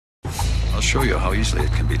I'll show you how easily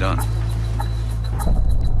it can be done.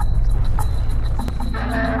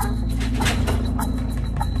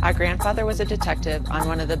 Our grandfather was a detective on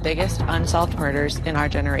one of the biggest unsolved murders in our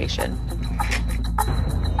generation.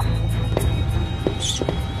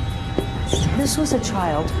 This was a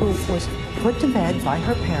child who was put to bed by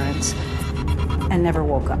her parents and never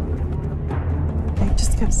woke up. They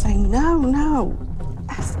just kept saying, no, no,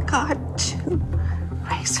 ask God to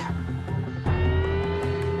raise her.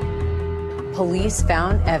 Police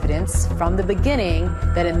found evidence from the beginning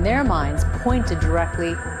that in their minds pointed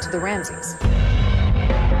directly to the Ramseys.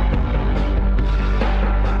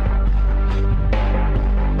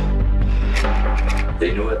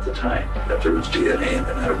 They knew at the time that there was DNA and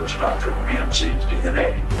that it was not from Ramsey's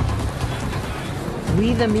DNA.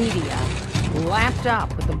 We, the media, lapped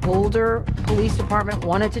up what the Boulder Police Department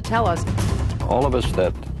wanted to tell us. All of us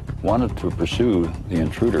that wanted to pursue the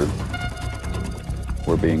intruder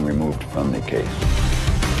were being removed from the case.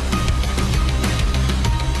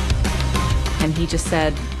 And he just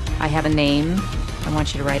said, I have a name, I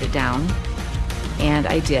want you to write it down. And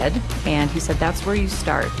I did, and he said, that's where you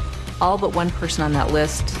start. All but one person on that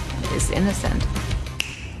list is innocent.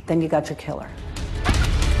 Then you got your killer.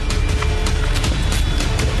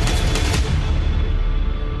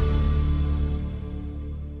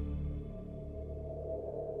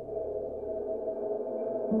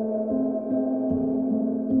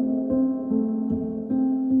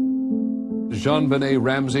 JonBenét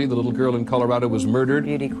Ramsey, the little girl in Colorado, was murdered.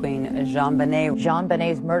 Beauty queen JonBenét.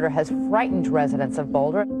 JonBenét's murder has frightened residents of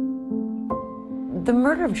Boulder. The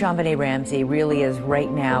murder of JonBenét Ramsey really is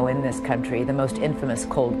right now in this country the most infamous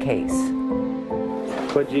cold case.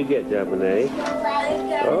 What'd you get, JonBenét?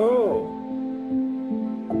 Oh.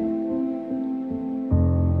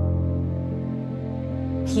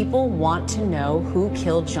 People want to know who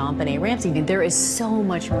killed JonBenét Ramsey. There is so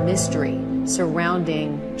much mystery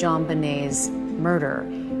surrounding JonBenét's murder,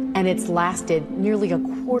 and it's lasted nearly a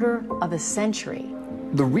quarter of a century.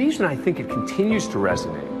 The reason I think it continues to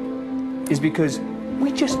resonate is because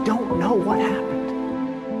we just don't know what happened.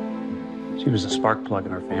 She was a spark plug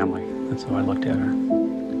in our family. That's how I looked at her.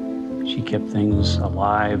 She kept things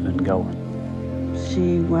alive and going.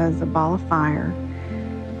 She was a ball of fire.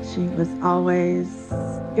 She was always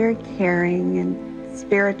very caring and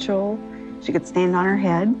spiritual. She could stand on her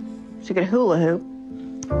head. She could hula hoop.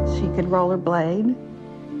 She could rollerblade.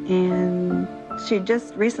 And she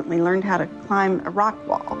just recently learned how to climb a rock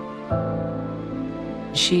wall.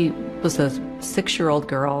 She was a 6-year-old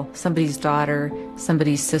girl, somebody's daughter,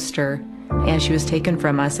 somebody's sister, and she was taken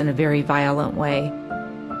from us in a very violent way.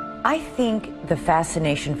 I think the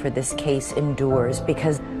fascination for this case endures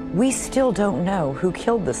because we still don't know who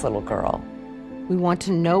killed this little girl. We want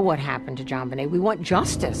to know what happened to JonBenét. We want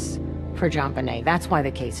justice for JonBenét. That's why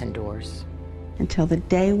the case endures. Until the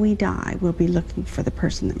day we die, we'll be looking for the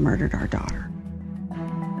person that murdered our daughter.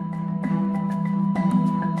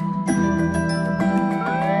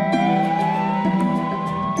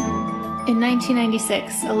 In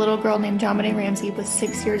 1996, a little girl named JonBenét Ramsey was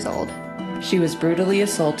 6 years old. She was brutally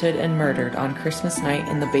assaulted and murdered on Christmas night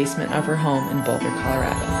in the basement of her home in Boulder,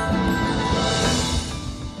 Colorado.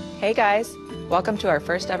 Hey guys, welcome to our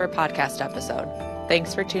first ever podcast episode.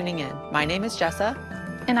 Thanks for tuning in. My name is Jessa.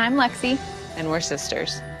 And I'm Lexi. And we're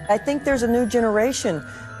sisters. I think there's a new generation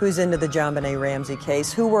who's into the JonBenét Ramsey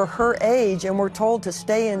case who were her age and were told to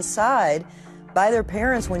stay inside by their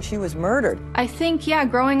parents when she was murdered. I think, yeah,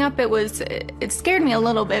 growing up it scared me a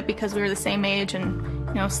little bit because we were the same age and,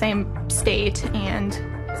 you know, same state and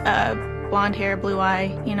blonde hair, blue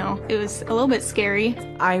eye, you know, it was a little bit scary.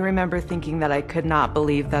 I remember thinking that I could not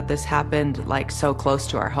believe that this happened like so close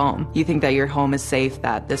to our home. You think that your home is safe,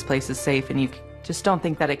 that this place is safe, and you just don't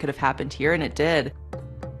think that it could have happened here, and it did.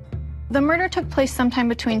 The murder took place sometime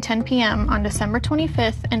between 10 p.m. on December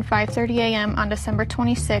 25th and 5:30 a.m. on December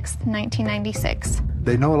 26th, 1996.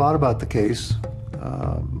 They know a lot about the case.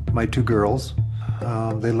 My 2 girls,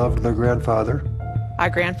 they loved their grandfather. Our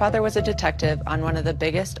grandfather was a detective on one of the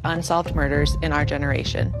biggest unsolved murders in our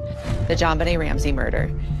generation, the JonBenét Ramsey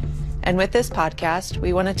murder. And with this podcast,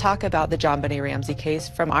 we want to talk about the JonBenét Ramsey case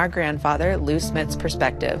from our grandfather, Lou Smith's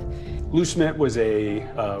perspective. Lou Smith was a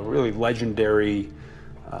really legendary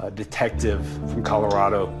detective from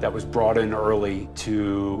Colorado that was brought in early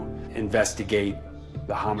to investigate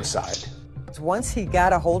the homicide. Once he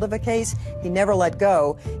got a hold of a case, he never let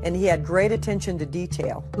go, and he had great attention to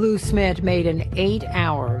detail. Lou Smith made an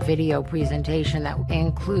 8-hour video presentation that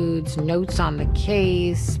includes notes on the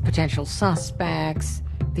case, potential suspects,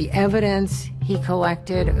 the evidence he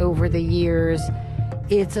collected over the years.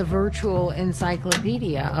 It's a virtual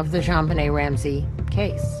encyclopedia of the JonBenét Ramsey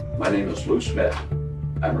case. My name is Lou Smith.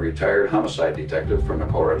 I'm a retired homicide detective from the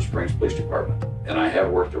Colorado Springs Police Department, and I have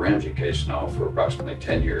worked the Ramsey case now for approximately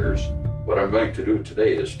 10 years. What I'm going to do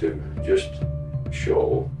today is to just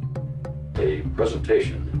show a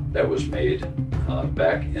presentation that was made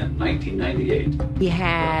back in 1998. He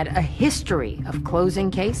had a history of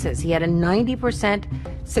closing cases. He had a 90%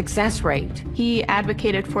 success rate. He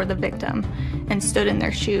advocated for the victim and stood in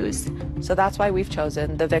their shoes. So that's why we've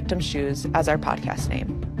chosen The Victim's Shoes as our podcast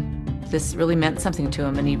name. This really meant something to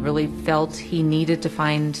him, and he really felt he needed to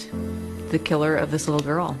find the killer of this little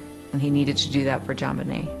girl, and he needed to do that for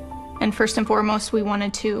JonBenét. And first and foremost, we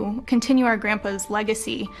wanted to continue our grandpa's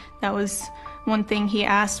legacy. That was one thing he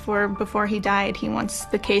asked for before he died. He wants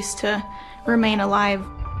the case to remain alive.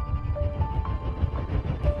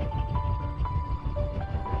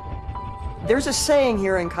 There's a saying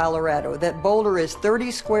here in Colorado that Boulder is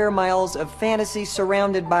 30 square miles of fantasy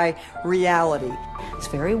surrounded by reality. It's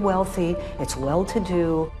very wealthy, it's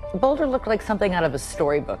well-to-do. Boulder looked like something out of a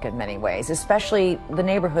storybook in many ways, especially the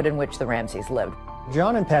neighborhood in which the Ramseys lived.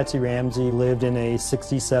 John and Patsy Ramsey lived in a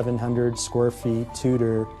 6,700 square feet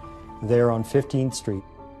Tudor there on 15th Street.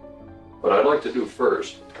 What I'd like to do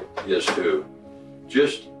first is to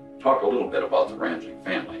just talk a little bit about the Ramsey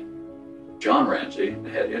family. John Ramsey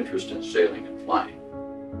had interest in sailing and flying.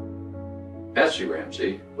 Patsy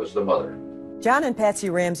Ramsey was the mother. John and Patsy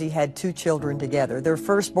Ramsey had 2 children together. Their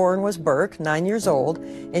firstborn was Burke, 9 years old,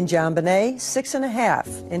 and JonBenét,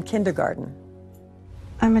 6.5, in kindergarten.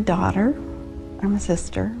 I'm a daughter. I'm a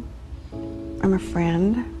sister. I'm a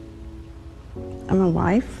friend. I'm a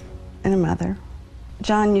wife and a mother.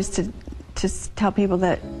 John used to tell people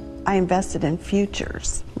that I invested in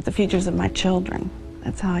futures, the futures of my children.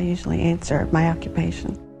 That's how I usually answer my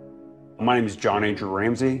occupation. My name is John Andrew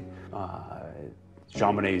Ramsey,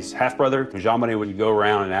 JonBenét's half-brother. JonBenét would go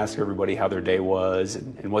around and ask everybody how their day was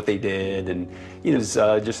and what they did, and he was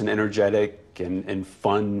just an energetic and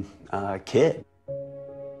fun kid.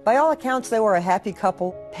 By all accounts, they were a happy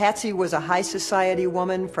couple. Patsy was a high society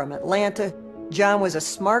woman from Atlanta. John was a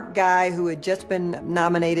smart guy who had just been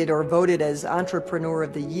nominated or voted as Entrepreneur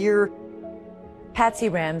of the Year. Patsy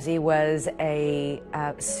Ramsey was a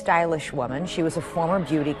stylish woman. She was a former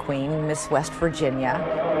beauty queen, Miss West Virginia.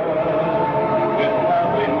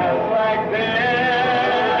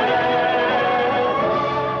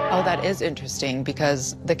 Oh, that is interesting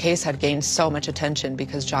because the case had gained so much attention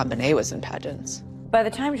because JonBenét was in pageants. By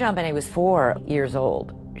the time JonBenét was 4 years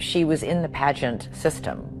old, she was in the pageant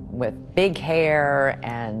system with big hair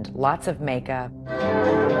and lots of makeup.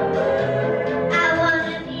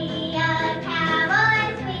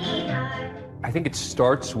 I think it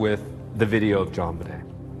starts with the video of JonBenét.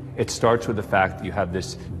 It starts with the fact that you have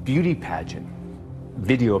this beauty pageant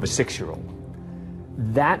video of a 6-year-old.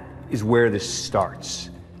 That is where this starts,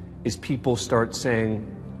 is people start saying,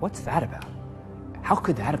 what's that about? How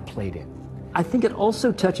could that have played in? I think it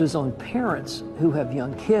also touches on parents who have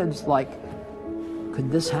young kids, like, could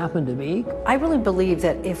this happen to me? I really believe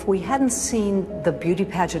that if we hadn't seen the beauty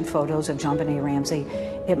pageant photos of JonBenét Ramsey,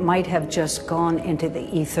 it might have just gone into the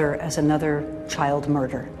ether as another child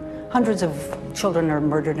murder. Hundreds of children are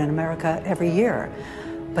murdered in America every year.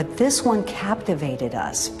 But this one captivated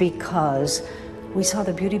us because we saw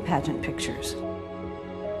the beauty pageant pictures.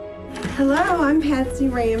 Hello, I'm Patsy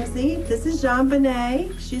Ramsey. This is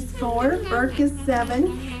JonBenét. She's 4, Burke is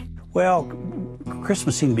 7. Well,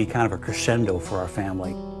 Christmas seemed to be kind of a crescendo for our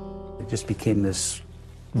family. It just became this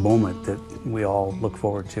moment that we all look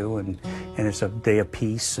forward to, and it's a day of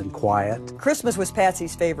peace and quiet. Christmas was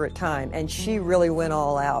Patsy's favorite time, and she really went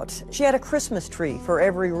all out. She had a Christmas tree for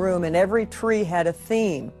every room, and every tree had a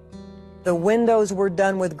theme. The windows were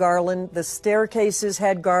done with garland, the staircases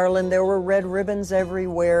had garland, there were red ribbons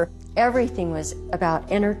everywhere. Everything was about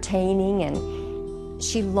entertaining, and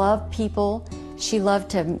she loved people. She loved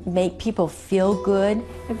to make people feel good.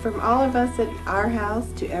 And from all of us at our house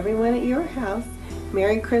to everyone at your house,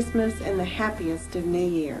 Merry Christmas and the happiest of New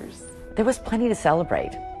Year's. There was plenty to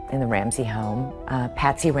celebrate in the Ramsey home.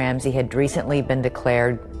 Patsy Ramsey had recently been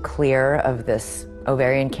declared clear of this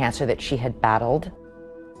ovarian cancer that she had battled.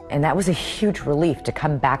 And that was a huge relief to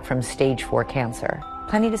come back from stage 4 cancer.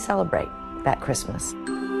 Plenty to celebrate that Christmas.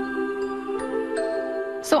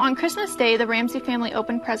 So on Christmas Day, the Ramsey family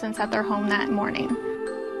opened presents at their home that morning.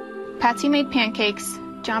 Patsy made pancakes,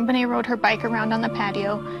 JonBenét rode her bike around on the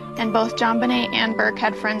patio, and both JonBenét and Burke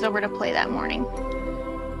had friends over to play that morning.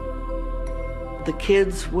 The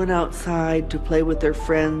kids went outside to play with their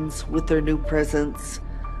friends with their new presents.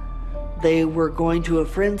 They were going to a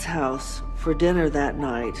friend's house for dinner that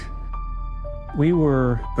night. We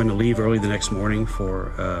were going to leave early the next morning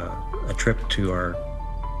for a trip to our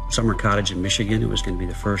summer cottage in Michigan. It was going to be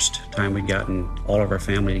the first time we'd gotten all of our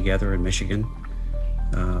family together in Michigan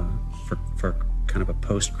for kind of a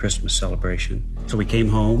post-Christmas celebration. So we came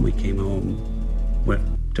home,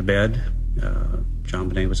 went to bed.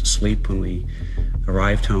 JonBenét was asleep when we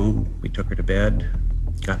arrived home. We took her to bed,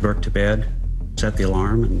 got Burke to bed, set the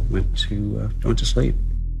alarm, and went to sleep.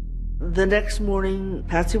 The next morning,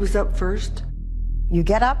 Patsy was up first. You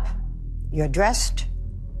get up, you're dressed.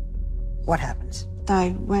 What happens?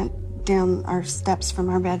 I went down our steps from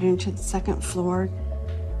our bedroom to the second floor.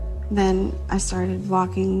 Then I started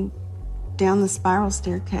walking down the spiral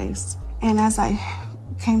staircase. And as I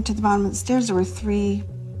came to the bottom of the stairs, there were 3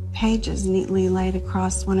 pages neatly laid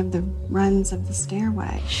across one of the runs of the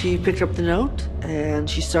stairway. She picked up the note and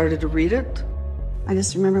she started to read it. I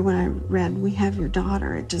just remember when I read, "We have your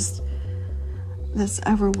daughter," it just, this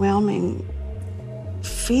overwhelming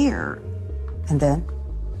fear. And then?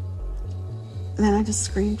 And then I just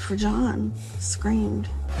screamed for John, screamed.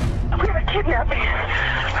 We have a kidnapping.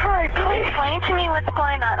 Hurry, please. Explain to me what's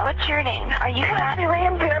going on. What's your name? Are you Patsy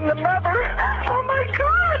Ramsey? I'm the mother. Oh my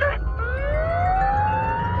God!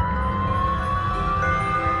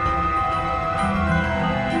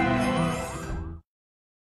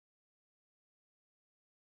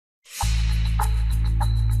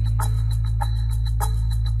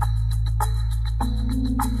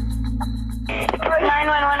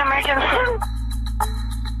 911 emergency.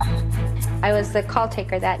 I was the call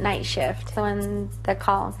taker that night shift when the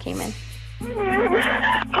call came in.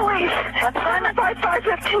 Police, what's going on?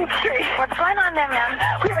 515th Street. What's going on there, ma'am?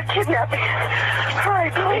 We have a kidnapping. Hurry,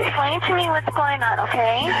 please. Explain to me what's going on,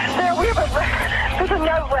 okay? There's a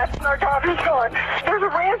note left and our daughter's gone. There's a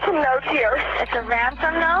ransom note here. It's a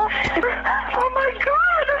ransom note? Oh my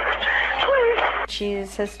God! Please.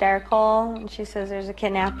 She's hysterical. And she says there's a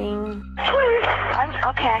kidnapping. Please. I'm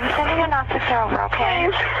sending an officer over, okay?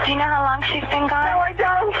 Please. Do you know how long she's been gone? No, I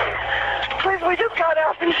don't. Please, we just got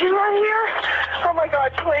out. Is she right here? Oh my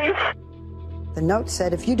God, please. The note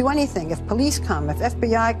said, if you do anything, if police come, if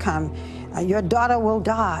FBI come, your daughter will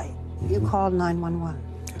die. You called 911.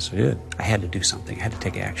 Yes, I did. I had to do something. I had to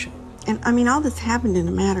take action. And I mean, all this happened in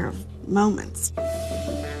a matter of moments.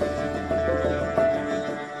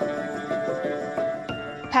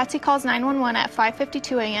 Patsy calls 911 at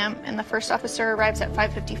 5:52 a.m. and the first officer arrives at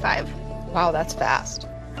 5:55. Wow, that's fast.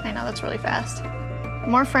 I know, that's really fast.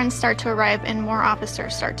 More friends start to arrive and more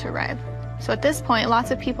officers start to arrive. So at this point,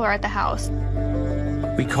 lots of people are at the house.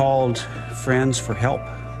 We called friends for help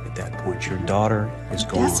at that point. Your daughter is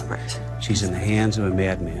gone. Desperate. She's in the hands of a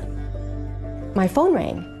madman. My phone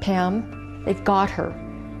rang. Pam, they've got her.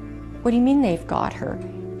 What do you mean they've got her?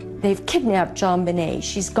 They've kidnapped JonBenét.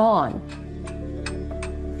 She's gone.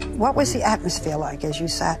 What was the atmosphere like as you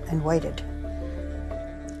sat and waited?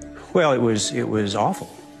 Well, it was awful.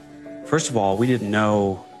 First of all, we didn't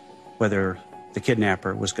know whether the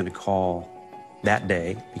kidnapper was going to call that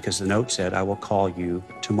day because the note said, "I will call you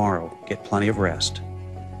tomorrow. Get plenty of rest."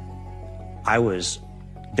 I was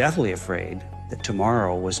deathly afraid that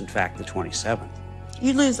tomorrow was in fact the 27th.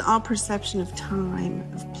 You lose all perception of time,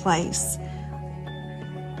 of place.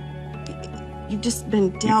 You've just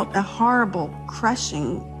been dealt a horrible,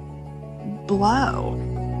 crushing blow.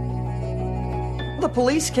 The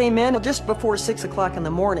police came in just before 6 o'clock in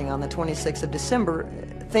the morning on the 26th of December,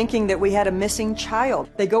 thinking that we had a missing child.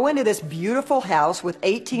 They go into this beautiful house with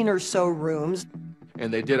 18 or so rooms.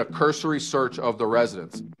 And they did a cursory search of the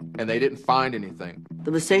residence, and they didn't find anything.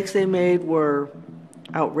 The mistakes they made were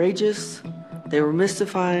outrageous, they were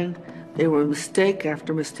mystifying, they were mistake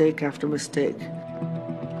after mistake after mistake.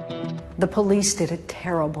 The police did a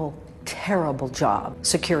terrible, terrible job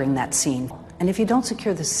securing that scene. And if you don't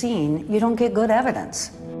secure the scene, you don't get good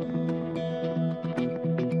evidence.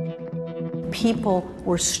 People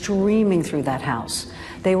were streaming through that house.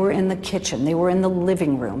 They were in the kitchen, they were in the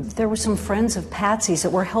living room. There were some friends of Patsy's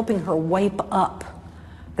that were helping her wipe up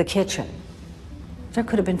the kitchen. There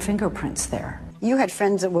could have been fingerprints there. You had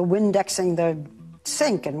friends that were Windexing the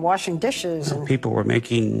sink and washing dishes. And people were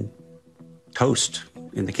making toast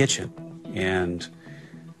in the kitchen. And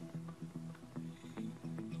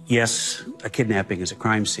yes, a kidnapping is a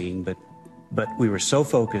crime scene, but we were so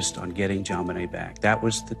focused on getting JonBenét back. That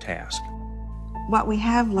was the task. What we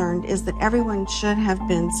have learned is that everyone should have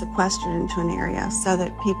been sequestered into an area so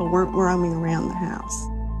that people weren't roaming around the house.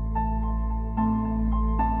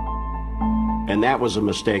 And that was a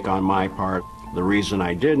mistake on my part. The reason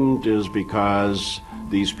I didn't is because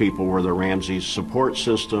these people were the Ramsey's support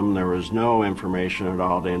system. There was no information at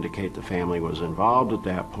all to indicate the family was involved at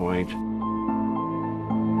that point.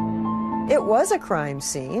 It was a crime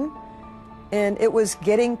scene. and it was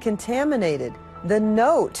getting contaminated. The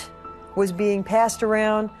note was being passed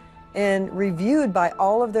around and reviewed by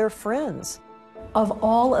all of their friends. Of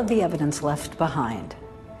all of the evidence left behind,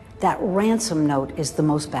 that ransom note is the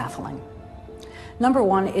most baffling. Number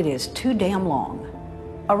one, it is too damn long.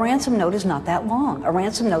 A ransom note is not that long. A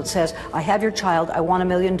ransom note says, I have your child, I want $1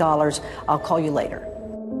 million, I'll call you later.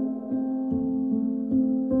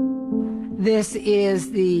 This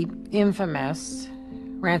is the infamous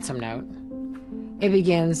ransom note. It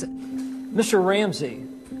begins, Mr. Ramsey,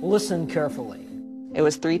 listen carefully. It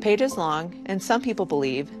was 3 pages long, and some people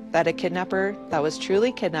believe that a kidnapper that was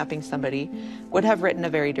truly kidnapping somebody would have written a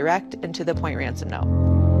very direct and to-the-point ransom note.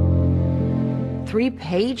 3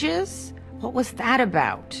 pages? What was that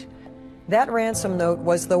about? That ransom note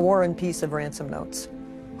was the War and Peace of ransom notes.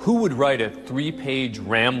 Who would write a 3-page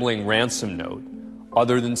rambling ransom note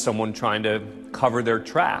other than someone trying to cover their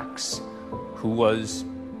tracks who was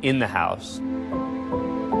in the house?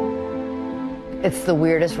 It's the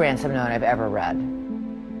weirdest ransom note I've ever read.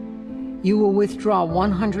 You will withdraw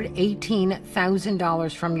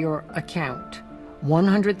 $118,000 from your account.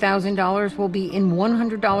 $100,000 will be in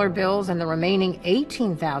 $100 bills and the remaining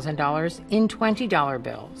 $18,000 in $20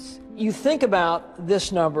 bills. You think about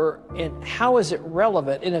this number and how is it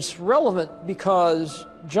relevant? And it's relevant because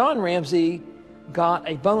John Ramsey got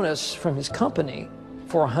a bonus from his company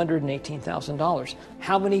for $118,000.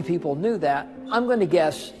 How many people knew that? I'm going to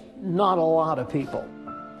guess not a lot of people.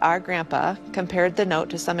 Our grandpa compared the note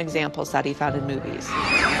to some examples that he found in movies.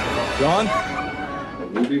 John? The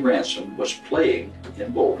movie Ransom was playing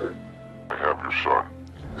in Boulder. I have your son.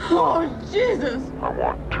 Oh, Jesus. I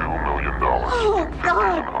want $2 million. Oh,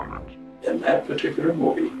 God. In that particular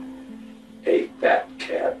movie, a fat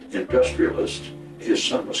cat industrialist, his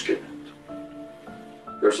son was kidnapped.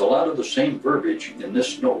 There's a lot of the same verbiage in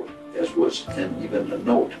this note as was in even the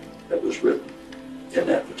note that was written in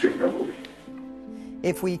that particular movie.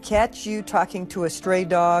 If we catch you talking to a stray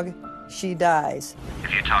dog, she dies.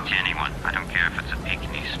 If you talk to anyone, I don't care if it's a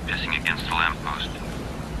Pekingese pissing against a lamppost,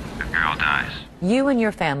 the girl dies. You and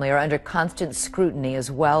your family are under constant scrutiny as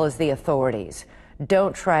well as the authorities.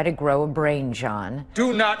 Don't try to grow a brain, John.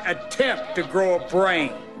 Do not attempt to grow a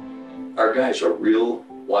brain. Our guy's a real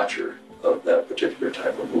watcher of that particular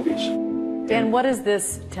type of movies. Dan, what does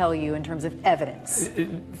this tell you in terms of evidence?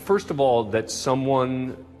 First of all, that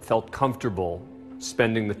someone felt comfortable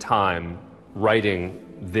spending the time writing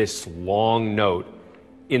this long note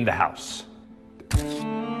in the house.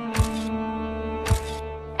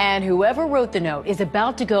 And whoever wrote the note is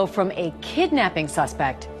about to go from a kidnapping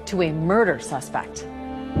suspect to a murder suspect.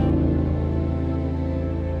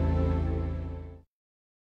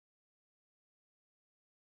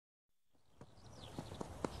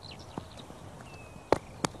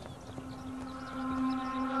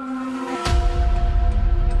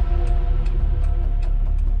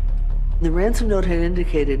 The ransom note had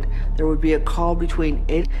indicated there would be a call between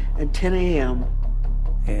 8 and 10 a.m.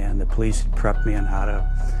 And the police had prepped me on how to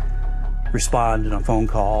respond on a phone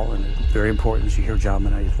call, and it's very important that you hear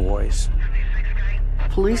JonBenet's voice.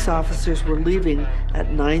 Police officers were leaving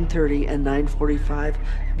at 9:30 and 9:45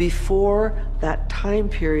 before that time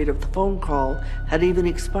period of the phone call had even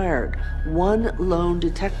expired. One lone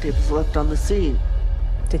detective was left on the scene.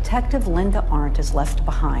 Detective Linda Arndt is left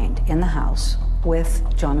behind in the house with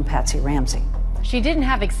John and Patsy Ramsey. She didn't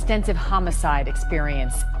have extensive homicide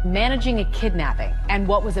experience managing a kidnapping and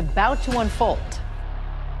what was about to unfold.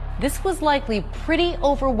 This was likely pretty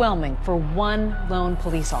overwhelming for one lone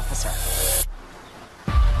police officer.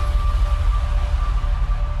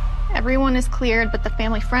 Everyone is cleared but the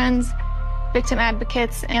family friends, victim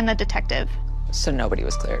advocates, and the detective. So nobody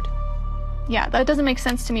was cleared? Yeah, that doesn't make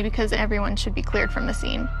sense to me because everyone should be cleared from the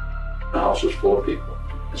scene. The house is full of people.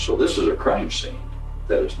 And so this is a crime scene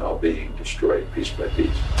that is now being destroyed piece by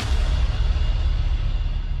piece.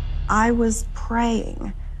 I was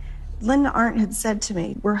praying. Linda Arndt had said to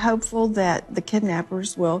me, we're hopeful that the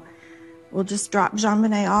kidnappers will just drop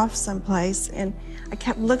JonBenét off someplace. And I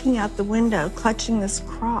kept looking out the window, clutching this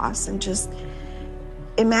cross and just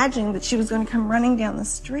imagining that she was going to come running down the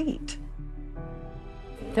street.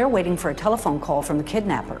 They're waiting for a telephone call from the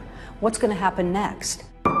kidnapper. What's going to happen next?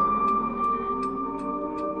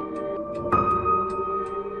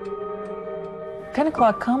 10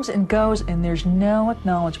 o'clock comes and goes, and there's no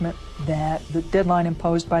acknowledgement that the deadline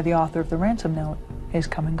imposed by the author of the ransom note is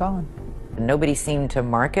come and gone. Nobody seemed to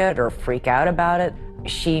mark it or freak out about it.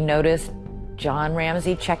 She noticed John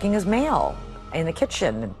Ramsey checking his mail in the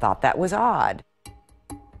kitchen and thought that was odd.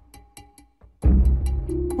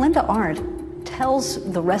 Linda Arndt tells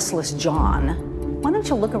the restless John Why don't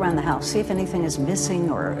you look around the house, see if anything is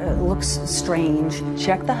missing or looks strange.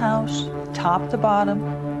 Check the house, top to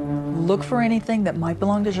bottom. Look for anything that might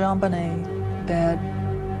belong to JonBenét that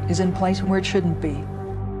is in place where it shouldn't be.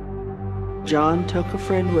 John took a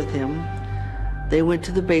friend with him. They went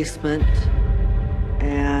to the basement,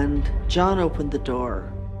 and John opened the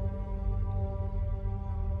door.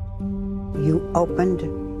 You opened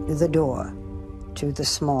the door to the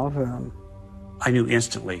small room. I knew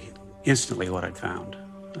instantly what I'd found.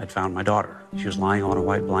 I'd found my daughter. She was lying on a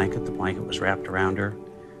white blanket. The blanket was wrapped around her.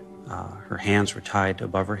 Her hands were tied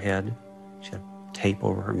above her head. She had tape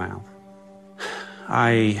over her mouth.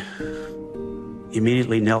 I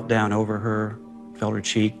immediately knelt down over her, felt her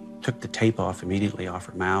cheek, took the tape off immediately off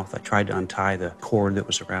her mouth. I tried to untie the cord that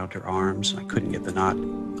was around her arms. I couldn't get the knot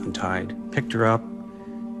untied. Picked her up,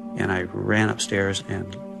 and I ran upstairs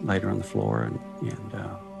and laid her on the floor, and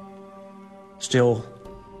still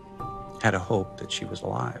had a hope that she was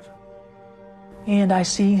alive. And I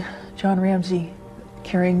see John Ramsey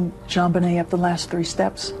carrying JonBenét up the last 3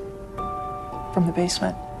 steps from the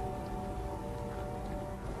basement.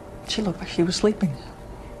 She looked like she was sleeping.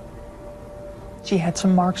 She had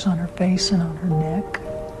some marks on her face and on her neck.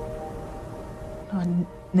 I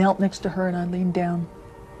knelt next to her and I leaned down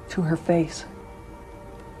to her face.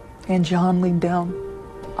 And John leaned down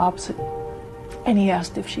opposite, and he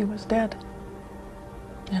asked if she was dead.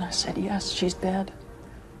 And I said, yes, she's dead.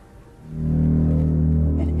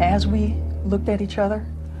 And as we looked at each other,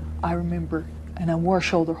 I remember, and I wore a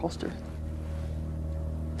shoulder holster,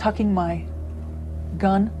 tucking my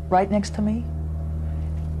gun right next to me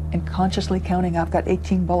and consciously counting, I've got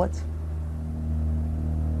 18 bullets.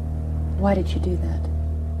 Why did you do that?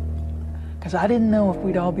 Because I didn't know if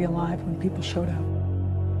we'd all be alive when people showed up.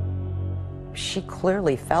 She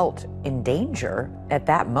clearly felt in danger. At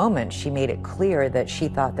that moment, she made it clear that she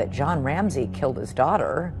thought that John Ramsey killed his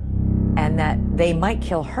daughter and that they might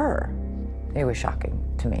kill her. It was shocking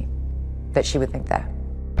to me that she would think that.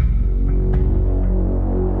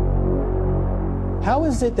 How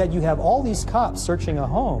is it that you have all these cops searching a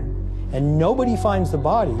home and nobody finds the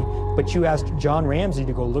body, but you asked John Ramsey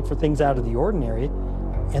to go look for things out of the ordinary,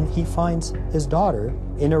 and he finds his daughter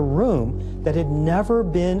in a room that had never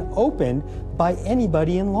been opened by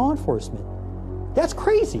anybody in law enforcement? That's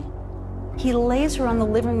crazy. He lays her on the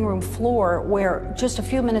living room floor where just a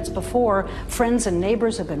few minutes before, friends and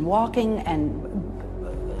neighbors have been walking and,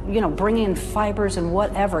 you know, bringing in fibers and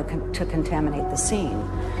whatever to contaminate the scene.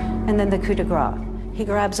 And then the coup de grace. He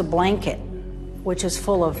grabs a blanket, which is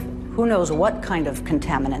full of who knows what kind of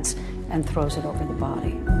contaminants, and throws it over the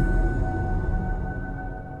body.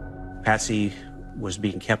 Patsy was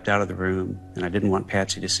being kept out of the room, and I didn't want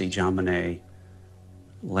Patsy to see JonBenét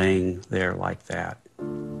laying there like that.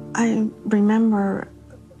 I remember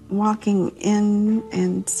walking in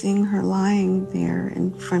and seeing her lying there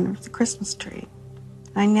in front of the Christmas tree.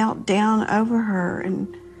 I knelt down over her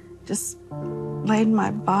and just laid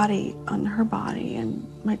my body on her body and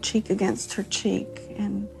my cheek against her cheek,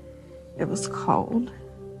 and it was cold.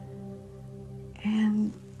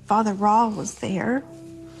 And Father Raw was there.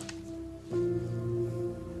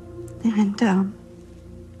 And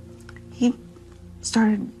he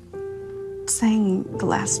started saying the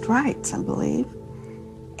last rites, I believe.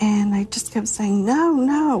 And I just kept saying, no,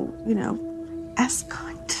 no, you know, ask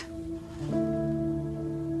God.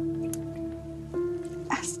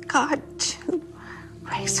 Ask God to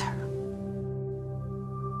raise her.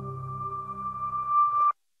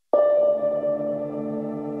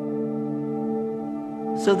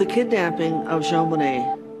 So the kidnapping of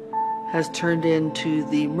JonBenét has turned into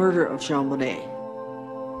the murder of JonBenét.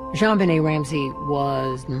 JonBenét Ramsey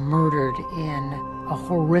was murdered in a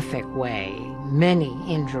horrific way. Many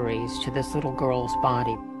injuries to this little girl's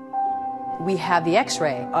body. We have the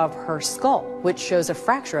x-ray of her skull, which shows a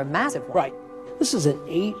fracture, a massive one. Right. This is an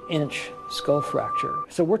 8-inch skull fracture.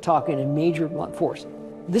 So we're talking a major blunt force.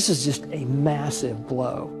 This is just a massive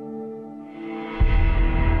blow.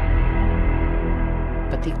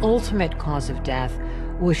 But the ultimate cause of death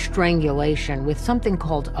was strangulation with something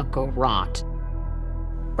called a garrote.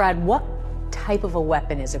 Brad, what type of a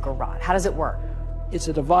weapon is a garrote? How does it work? It's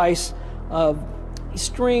a device of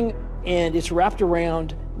string, and it's wrapped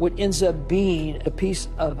around what ends up being a piece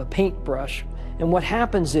of a paintbrush. And what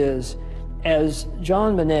happens is, as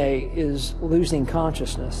JonBenét is losing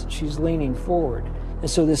consciousness, she's leaning forward. And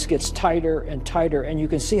so this gets tighter and tighter, and you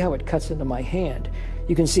can see how it cuts into my hand.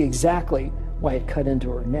 You can see exactly why it cut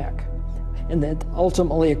into her neck. And that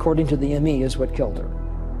ultimately, according to the ME, is what killed her.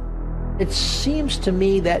 It seems to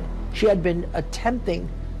me that she had been attempting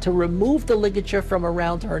to remove the ligature from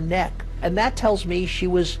around her neck And that tells me she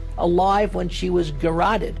was alive when she was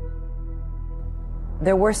garroted.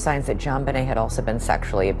 There were signs that JonBenét had also been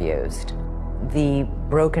sexually abused. The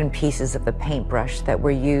broken pieces of the paintbrush that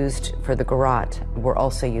were used for the garrote were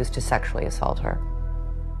also used to sexually assault her.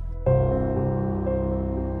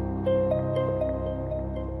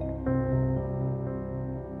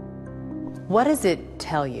 What does it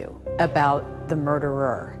tell you about the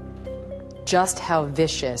murderer? Just how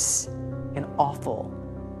vicious and awful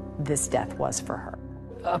this death was for her?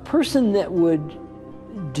 A person that would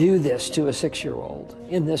do this to a 6-year-old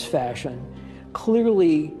in this fashion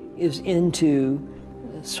clearly is into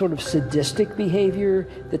sort of sadistic behavior,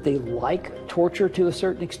 that they like torture to a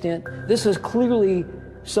certain extent. This is clearly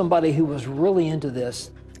somebody who was really into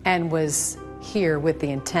this. And was here with the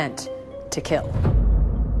intent to kill.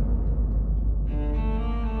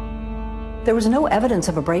 There was no evidence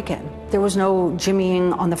of a break-in. There was no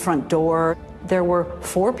jimmying on the front door. There were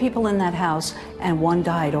 4 people in that house, and 1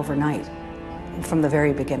 died overnight. From the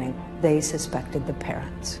very beginning, they suspected the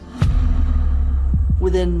parents.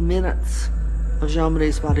 Within minutes of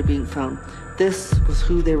JonBenét's body being found, this was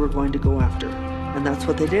who they were going to go after, and that's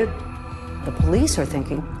what they did. The police are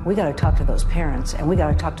thinking, we got to talk to those parents, and we got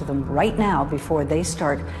to talk to them right now before they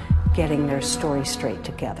start getting their story straight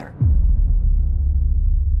together.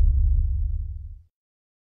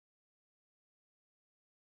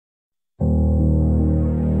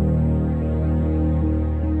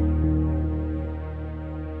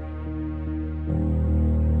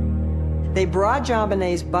 They brought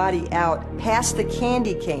JonBenét's body out past the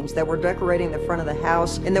candy canes that were decorating the front of the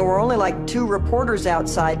house, and there were only like 2 reporters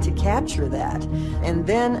outside to capture that. And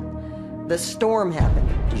then the storm happened.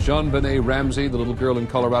 JonBenét Ramsey, the little girl in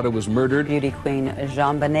Colorado, was murdered. Beauty queen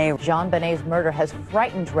JonBenét. JonBenét's murder has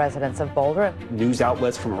frightened residents of Boulder. News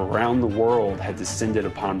outlets from around the world had descended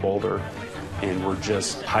upon Boulder and were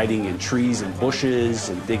just hiding in trees and bushes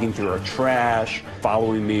and digging through our trash,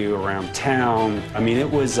 following me around town. I mean, it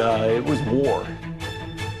was war.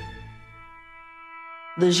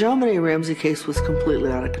 The JonBenet Ramsey case was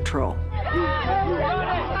completely out of control.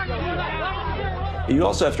 You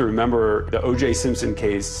also have to remember the O.J. Simpson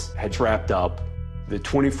case had wrapped up. The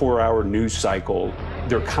 24-hour news cycle,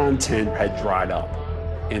 their content had dried up.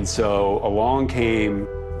 And so along came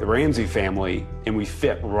the Ramsey family, and we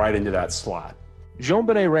fit right into that slot.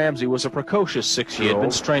 JonBenet Ramsey was a precocious 6-year-old. She had been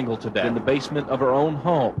strangled to death in the basement of her own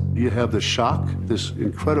home. You have the shock, this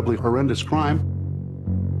incredibly horrendous crime,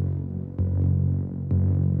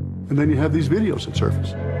 and then you have these videos that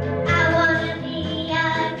surface. I wanna be a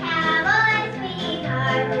cowboy,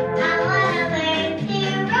 sweetheart. I wanna learn to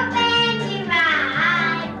rope and to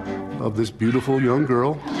ride. Of this beautiful young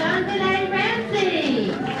girl. JonBenet Ramsey.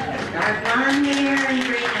 Dark blonde hair and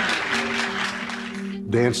green eyes.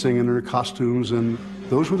 Dancing in her costumes, and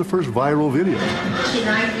those were the first viral videos. She'd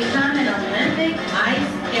like to become an Olympic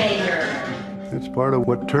ice skater. It's part of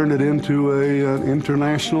what turned it into an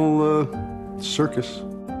international circus.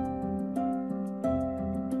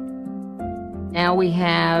 Now we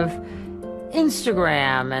have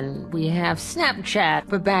Instagram and we have Snapchat.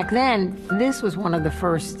 But back then, this was one of the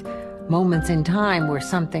first moments in time where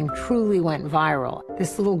something truly went viral.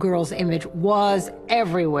 This little girl's image was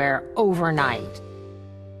everywhere overnight.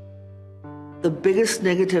 The biggest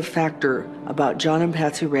negative factor about John and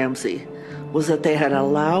Patsy Ramsey was that they had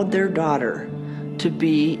allowed their daughter to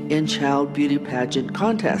be in child beauty pageant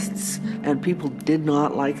contests, and people did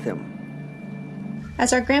not like them.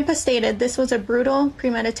 As our grandpa stated, this was a brutal,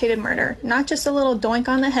 premeditated murder, not just a little doink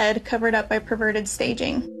on the head covered up by perverted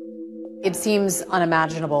staging. It seems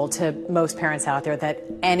unimaginable to most parents out there that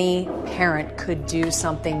any parent could do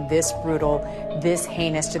something this brutal, this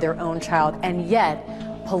heinous to their own child, and yet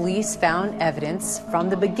police found evidence from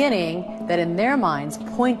the beginning that in their minds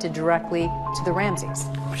pointed directly to the Ramseys.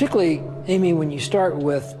 Particularly, Amy, when you start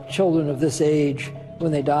with children of this age,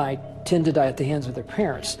 when they die, tend to die at the hands of their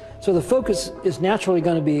parents. So the focus is naturally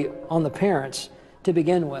going to be on the parents to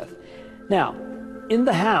begin with. Now, in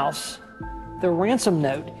the house, the ransom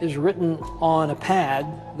note is written on a pad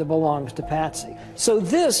that belongs to Patsy. So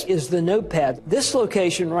this is the notepad. This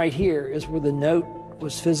location right here is where the note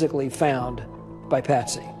was physically found by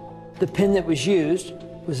Patsy. The pen that was used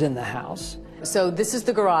was in the house. So this is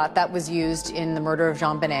the garrote that was used in the murder of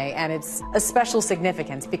JonBenet, and it's a special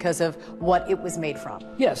significance because of what it was made from.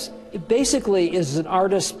 Yes, it basically is an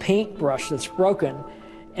artist's paintbrush that's broken,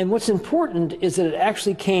 and what's important is that it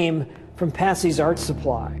actually came from Patsy's art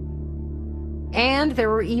supply. And there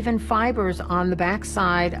were even fibers on the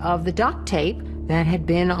backside of the duct tape that had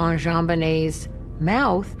been on JonBenet's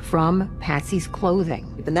mouth from Patsy's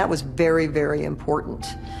clothing. And that was very, very important.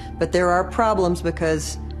 But there are problems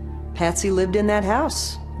because Patsy lived in that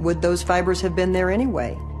house. Would those fibers have been there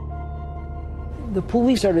anyway? The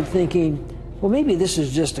police started thinking, well, maybe this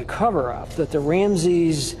is just a cover-up, that the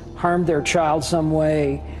Ramseys harmed their child some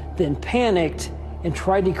way, then panicked and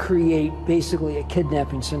tried to create basically a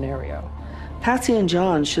kidnapping scenario. Patsy and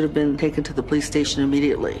John should have been taken to the police station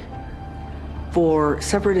immediately for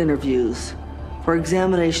separate interviews, for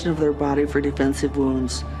examination of their body for defensive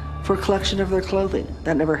wounds, for collection of their clothing.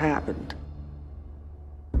 That never happened.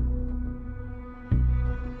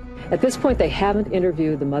 At this point, they haven't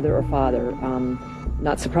interviewed the mother or father.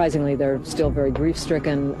 Not surprisingly, they're still very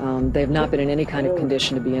grief-stricken. They have not been in any kind of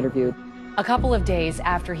condition to be interviewed. A couple of days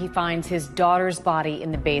after he finds his daughter's body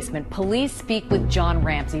in the basement, police speak with John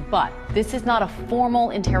Ramsey, but this is not a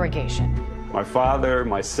formal interrogation. My father,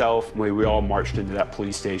 myself, we all marched into that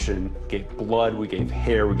police station, gave blood, we gave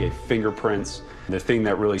hair, we gave fingerprints. The thing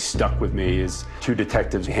that really stuck with me is two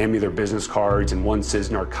detectives hand me their business cards, and one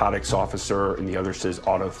says narcotics officer and the other says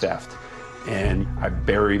auto theft. And I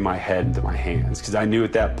bury my head into my hands because I knew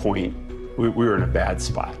at that point we were in a bad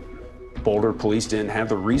spot. Boulder police didn't have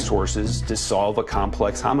the resources to solve a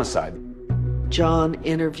complex homicide. John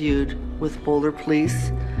interviewed with Boulder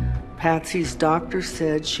police. Patsy's doctor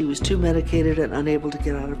said she was too medicated and unable to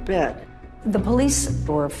get out of bed. The police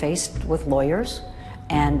were faced with lawyers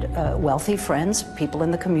and wealthy friends, people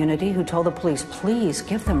in the community who told the police, please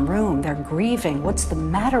give them room, they're grieving, what's the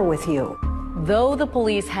matter with you? Though the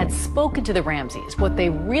police had spoken to the Ramseys, what they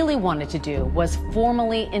really wanted to do was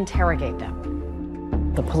formally interrogate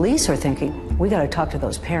them. The police are thinking, we got to talk to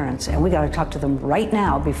those parents, and we got to talk to them right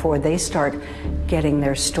now before they start getting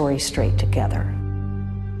their story straight together.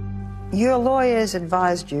 Your lawyers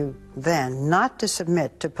advised you then not to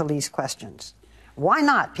submit to police questions. Why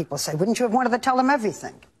not, people say? Wouldn't you have wanted to tell them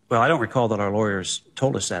everything? Well, I don't recall that our lawyers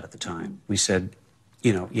told us that at the time. We said,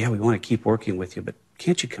 you know, yeah, we want to keep working with you, but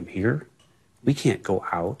can't you come here? We can't go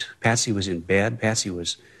out. Patsy was in bed. Patsy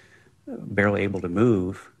was barely able to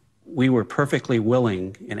move. We were perfectly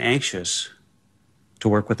willing and anxious to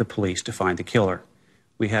work with the police to find the killer.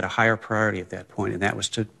 We had a higher priority at that point, and that was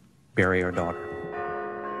to bury our daughter.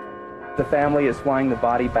 The family is flying the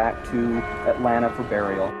body back to Atlanta for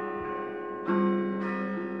burial.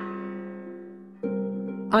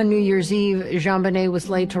 On New Year's Eve, JonBenét was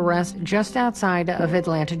laid to rest just outside of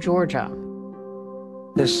Atlanta, Georgia.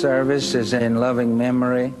 This service is in loving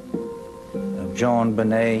memory of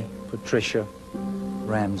JonBenét Patricia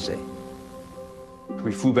Ramsey.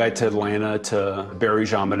 We flew back to Atlanta to bury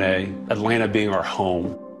JonBenét, Atlanta being our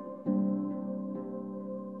home.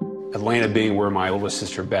 Atlanta being where my oldest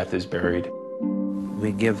sister Beth is buried.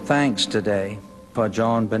 We give thanks today for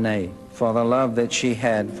JonBenét, for the love that she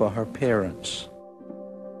had for her parents.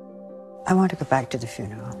 I want to go back to the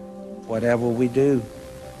funeral. Whatever we do,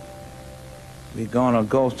 we're gonna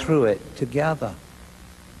go through it together.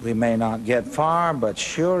 We may not get far, but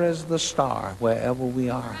sure as the star, wherever we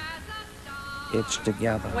are, it's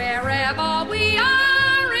together. Wherever we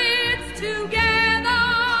are, it's together.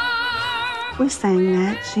 We sang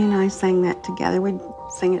that. She and I sang that together. We'd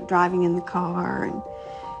sing it driving in the car, and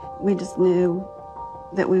we just knew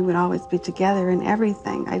that we would always be together in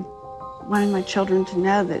everything. I wanted my children to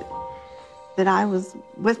know that I was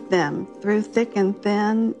with them through thick and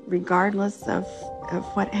thin, regardless of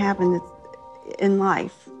what happened in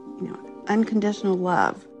life. You know, unconditional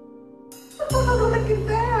love. Oh, look at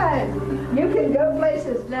that. You can go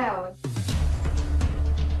places now.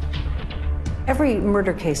 Every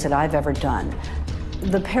murder case that I've ever done,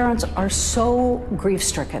 the parents are so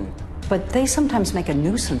grief-stricken, but they sometimes make a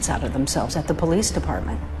nuisance out of themselves at the police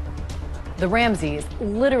department. The Ramseys,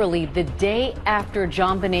 literally the day after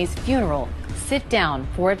JonBenét's funeral, sit down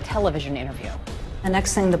for a television interview. The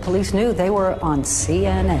next thing the police knew, they were on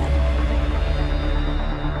CNN.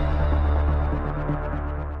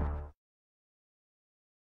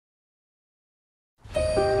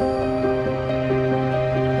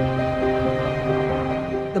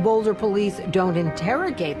 The Boulder police don't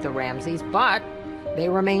interrogate the Ramseys, but they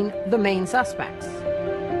remain the main suspects.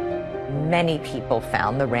 Many people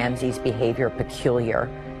found the Ramseys' behavior peculiar,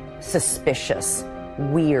 suspicious,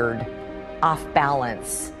 weird, off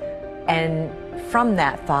balance, and from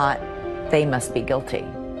that thought, they must be guilty.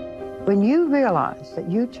 When you realized that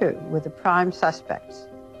you two were the prime suspects,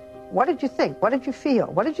 what did you think? What did you feel?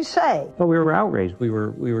 What did you say? Well, we were outraged. We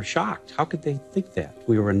were shocked. How could they think that?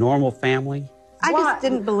 We were a normal family. I just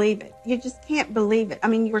didn't believe it. You just can't believe it. I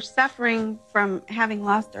mean, you were suffering from having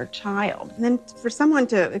lost our child. And then for someone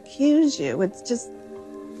to accuse you, it's just,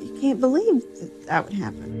 you can't believe that would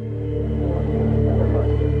happen.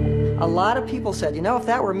 A lot of people said, you know, if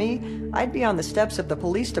that were me, I'd be on the steps of the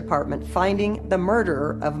police department finding the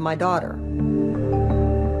murderer of my daughter.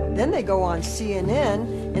 Then they go on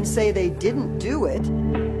CNN and say they didn't do it.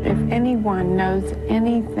 If anyone knows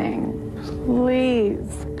anything,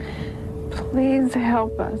 please, please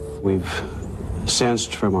help us. We've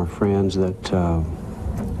sensed from our friends that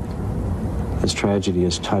this tragedy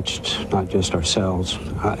has touched not just ourselves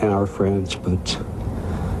and our friends, but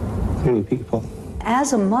many people.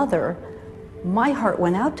 As a mother, my heart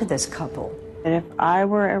went out to this couple. And if I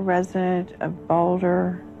were a resident of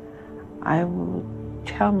Boulder, I will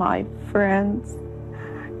tell my friends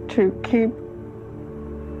to keep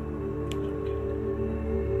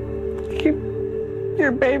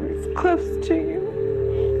your babies close to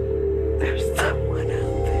you. There's someone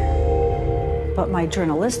out there. But my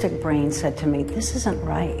journalistic brain said to me, this isn't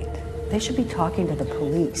right. They should be talking to the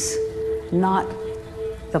police, not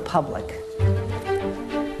the public.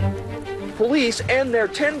 Police end their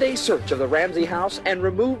 10-day search of the Ramsey house and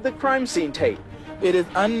remove the crime scene tape. It is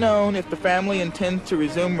unknown if the family intends to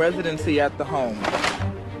resume residency at the home.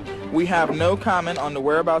 We have no comment on the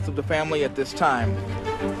whereabouts of the family at this time.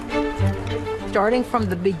 Starting from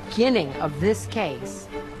the beginning of this case,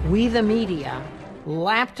 we, the media,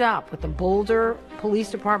 lapped up what the Boulder Police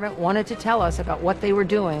Department wanted to tell us about what they were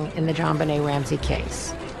doing in the JonBenét Ramsey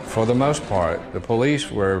case. For the most part, the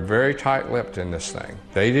police were very tight-lipped in this thing.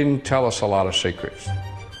 They didn't tell us a lot of secrets.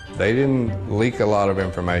 They didn't leak a lot of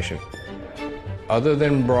information. Other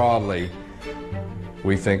than broadly,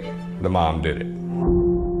 we think the mom did it.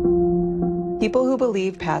 People who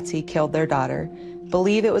believe Patsy killed their daughter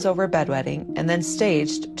believe it was over bedwetting and then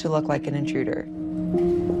staged to look like an intruder.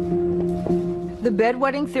 The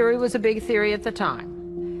bedwetting theory was a big theory at the time.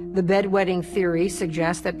 The bedwetting theory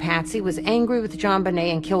suggests that Patsy was angry with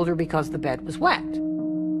JonBenét and killed her because the bed was wet.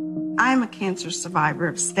 I'm a cancer survivor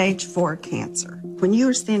of stage 4 cancer. When you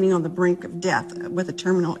are standing on the brink of death with a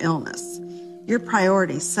terminal illness, your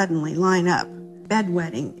priorities suddenly line up.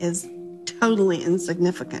 Bedwetting is totally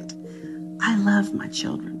insignificant. I love my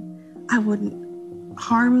children. I wouldn't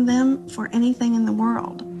harm them for anything in the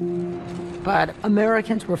world. But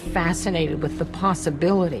Americans were fascinated with the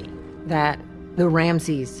possibility that the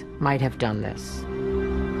Ramseys might have done this.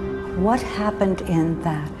 What happened in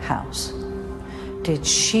that house? Did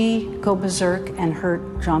she go berserk and hurt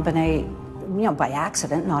JonBenét, you know, by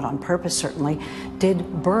accident, not on purpose certainly?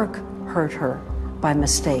 Did Burke hurt her by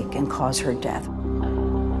mistake and cause her death?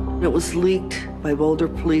 It was leaked by Boulder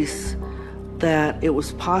police that it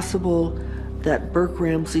was possible that Burke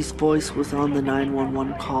Ramsey's voice was on the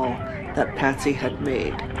 911 call that Patsy had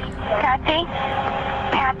made. Patsy?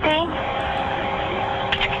 Patsy?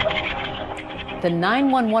 The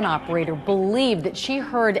 911 operator believed that she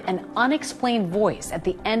heard an unexplained voice at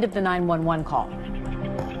the end of the 911 call.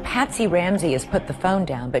 Patsy Ramsey has put the phone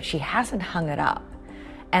down, but she hasn't hung it up.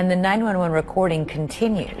 And the 911 recording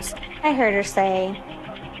continues. I heard her say,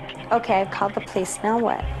 okay, I've called the police, now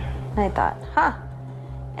what? And I thought, huh.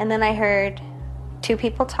 And then I heard two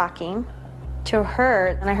people talking to her,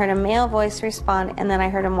 and I heard a male voice respond, and then I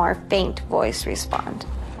heard a more faint voice respond.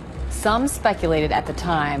 Some speculated at the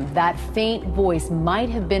time that faint voice might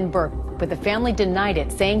have been Burke, but the family denied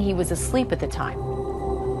it, saying he was asleep at the time.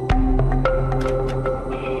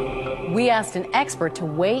 We asked an expert to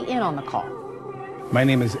weigh in on the call. My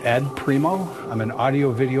name is Ed Primo. I'm an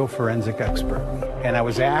audio-video forensic expert. And I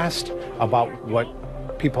was asked about what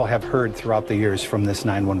people have heard throughout the years from this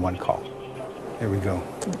 911 call. Here we go.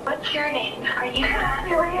 What's your name? Are you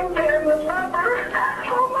in there with number?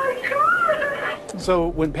 Oh my God! So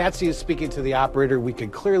when Patsy is speaking to the operator, we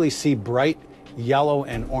could clearly see bright yellow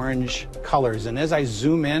and orange colors. And as I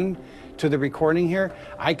zoom in to the recording here,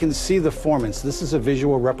 I can see the formants. This is a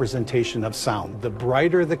visual representation of sound. The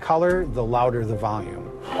brighter the color, the louder the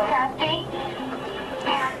volume. Patsy?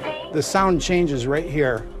 Patsy? The sound changes right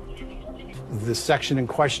here, the section in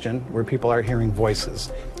question where people are hearing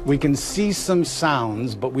voices. We can see some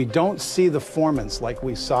sounds, but we don't see the formants like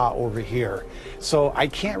we saw over here. So I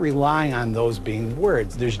can't rely on those being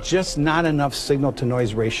words. There's just not enough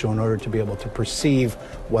signal-to-noise ratio in order to be able to perceive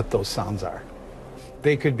what those sounds are.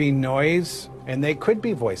 They could be noise, and they could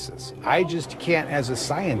be voices. I just can't, as a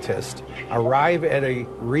scientist, arrive at a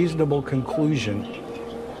reasonable conclusion.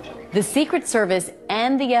 The Secret Service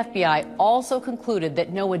and the FBI also concluded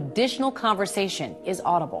that no additional conversation is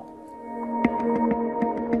audible.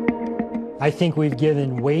 I think we've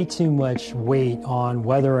given way too much weight on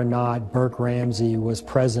whether or not Burke Ramsey was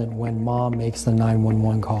present when Mom makes the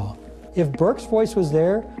 911 call. If Burke's voice was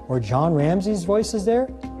there, or John Ramsey's voice is there,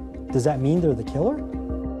 does that mean they're the killer?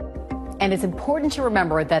 And it's important to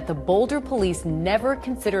remember that the Boulder police never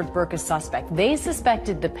considered Burke a suspect. They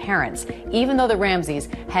suspected the parents, even though the Ramseys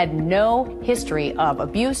had no history of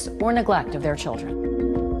abuse or neglect of their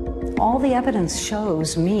children. All the evidence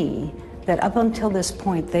shows me that up until this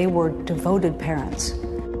point, they were devoted parents.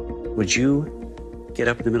 Would you get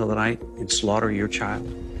up in the middle of the night and slaughter your child?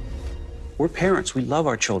 We're parents. We love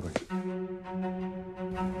our children.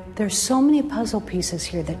 There's so many puzzle pieces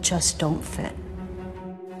here that just don't fit.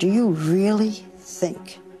 Do you really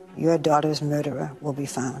think your daughter's murderer will be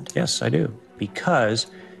found? Yes, I do. Because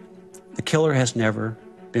the killer has never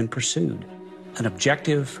been pursued. An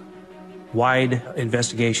objective, wide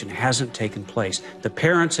investigation hasn't taken place. The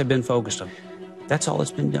parents have been focused on. That's all that's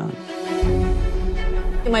been done.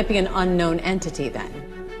 It might be an unknown entity then,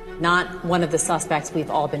 not one of the suspects we've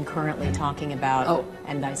all been currently talking about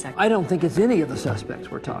and dissecting. I don't think it's any of the suspects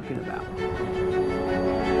we're talking about.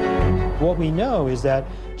 What we know is that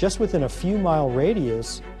just within a few mile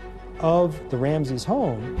radius of the Ramseys'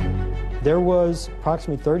 home, there was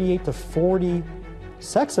approximately 38 to 40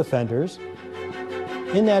 sex offenders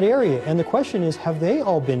in that area. And the question is, have they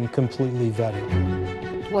all been completely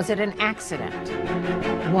vetted? Was it an accident?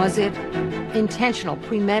 Was it intentional,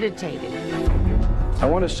 premeditated? I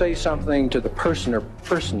want to say something to the person or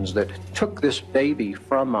persons that took this baby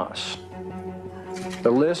from us.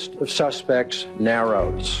 The list of suspects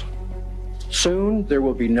narrows. Soon, there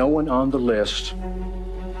will be no one on the list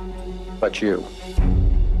but you.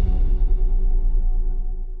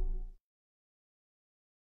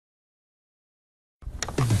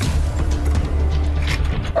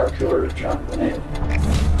 Our killer is JonBenét.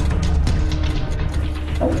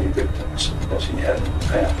 How many victims has he had in the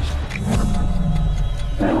past?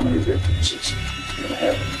 And how many victims is he going to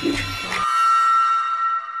have in the future?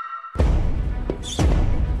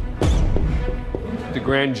 The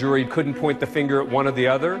grand jury couldn't point the finger at one or the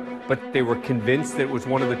other, but they were convinced that it was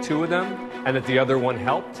one of the two of them and that the other one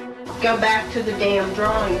helped. Go back to the damn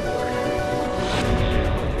drawing board.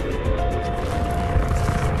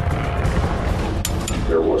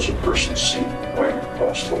 There was a person seen going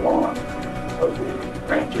across the lawn of the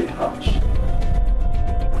Ramsey house.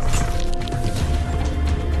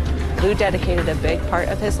 Lou dedicated a big part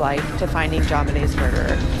of his life to finding JonBenét's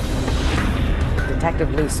murderer.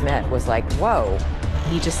 Detective Lou Smith was like, whoa.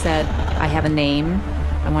 He just said, I have a name.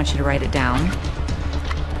 I want you to write it down.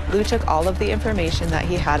 Lou took all of the information that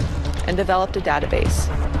he had and developed a database.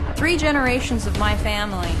 3 generations of my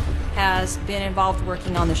family has been involved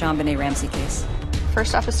working on the JonBenét Ramsey case.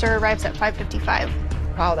 First officer arrives at 5:55.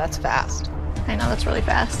 Wow, that's fast. I know, that's really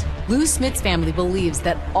fast. Lou Smith's family believes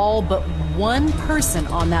that all but one person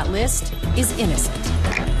on that list is innocent.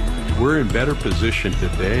 We're in better position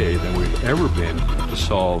today than we've ever been to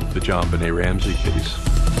solve the JonBenét Ramsey case.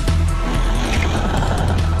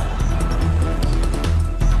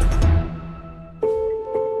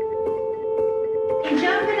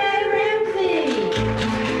 JonBenét Ramsey!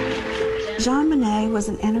 JonBenét was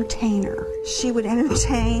an entertainer. She would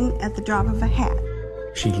entertain at the drop of a hat.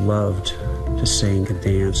 She loved to sing and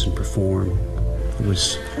dance and perform. It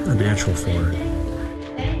was a natural for her.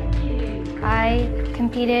 I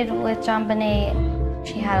competed with JonBenét.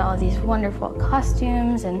 She had all these wonderful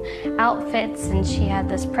costumes and outfits, and she had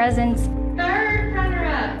this presence. Third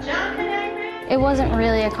runner-up, JonBenét Ramsey. It wasn't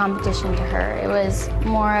really a competition to her. It was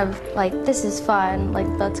more of like, this is fun, like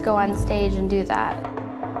let's go on stage and do that.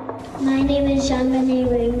 My name is JonBenét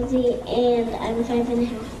Ramsey, and I'm 5.5.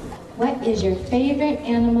 What is your favorite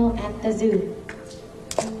animal at the zoo?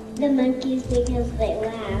 The monkeys, because they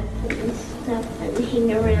laugh and stuff and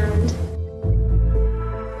hang around.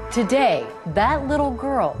 Today, that little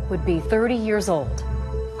girl would be 30 years old.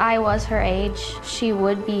 I was her age. She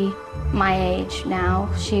would be my age now.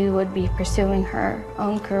 She would be pursuing her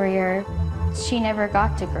own career. She never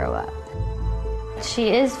got to grow up. She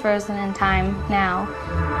is frozen in time now.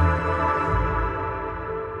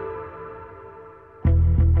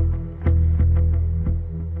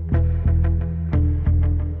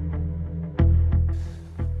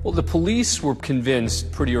 Well, the police were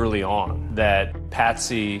convinced pretty early on that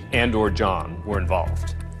Patsy and/or John were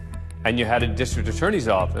involved. And you had a district attorney's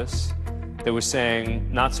office that was saying,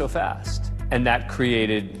 not so fast. And that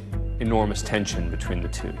created enormous tension between the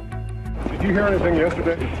two. Did you hear anything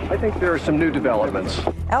yesterday? I think there are some new developments.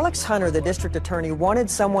 Alex Hunter, the district attorney, wanted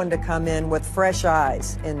someone to come in with fresh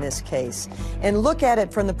eyes in this case and look at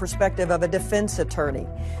it from the perspective of a defense attorney.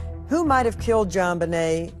 Who might have killed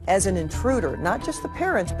JonBenét as an intruder, not just the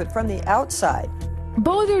parents, but from the outside?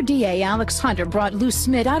 Boulder DA Alex Hunter brought Lou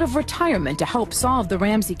Smith out of retirement to help solve the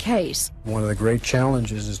Ramsey case. One of the great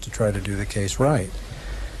challenges is to try to do the case right.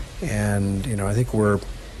 And, I think we're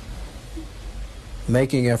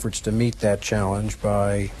making efforts to meet that challenge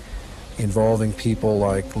by involving people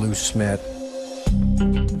like Lou Smit.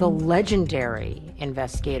 The legendary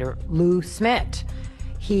investigator Lou Smit.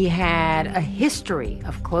 He had a history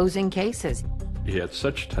of closing cases. He had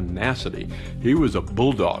such tenacity. He was a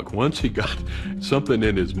bulldog. Once he got something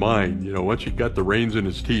in his mind, once he got the reins in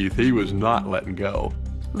his teeth, he was not letting go.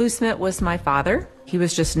 Lou Smit was my father. He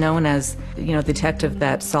was just known as, the detective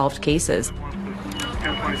that solved cases.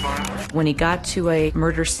 When he got to a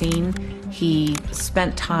murder scene, he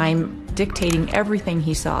spent time dictating everything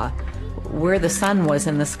he saw. Where the sun was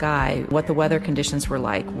in the sky, what the weather conditions were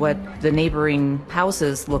like, what the neighboring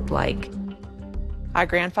houses looked like. Our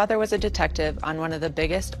grandfather was a detective on one of the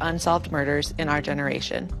biggest unsolved murders in our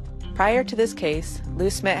generation. Prior to this case, Lou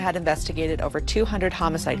Smit had investigated over 200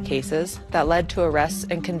 homicide cases that led to arrests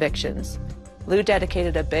and convictions. Lou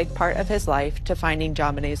dedicated a big part of his life to finding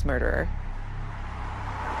JonBenet's murderer.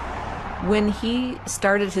 When he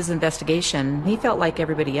started his investigation, he felt like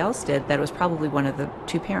everybody else did, that it was probably one of the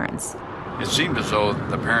two parents. It seemed as though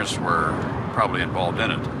the parents were probably involved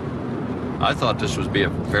in it. I thought this would be a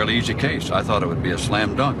fairly easy case. I thought it would be a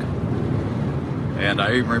slam dunk. And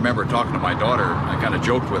I even remember talking to my daughter. I kind of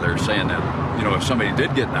joked with her, saying that, if somebody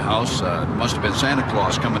did get in the house, it must have been Santa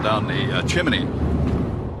Claus coming down the chimney.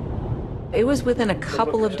 It was within a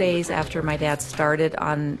couple of days after my dad started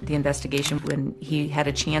on the investigation, when he had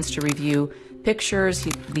a chance to review pictures,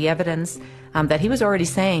 the evidence, that he was already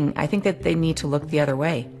saying, I think that they need to look the other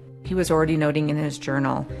way. He was already noting in his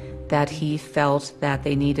journal that he felt that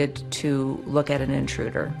they needed to look at an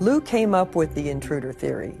intruder. Lou came up with the intruder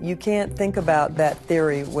theory. You can't think about that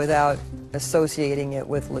theory without associating it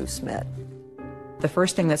with Lou Smit. The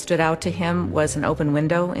first thing that stood out to him was an open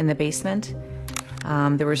window in the basement.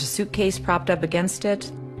 There was a suitcase propped up against it.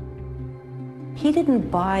 He didn't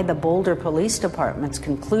buy the Boulder Police Department's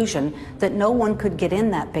conclusion that no one could get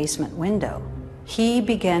in that basement window. He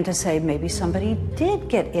began to say maybe somebody did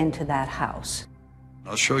get into that house.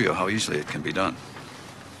 I'll show you how easily it can be done.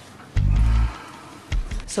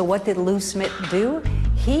 So what did Lou Smit do?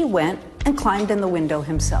 He went and climbed in the window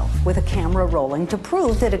himself with a camera rolling to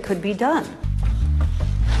prove that it could be done.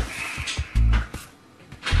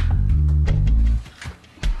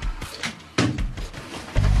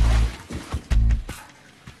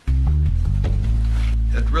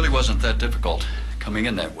 It really wasn't that difficult coming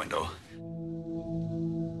in that window.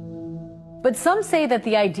 But some say that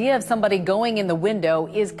the idea of somebody going in the window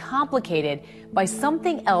is complicated by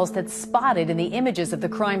something else that's spotted in the images of the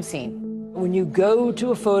crime scene. When you go to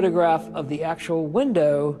a photograph of the actual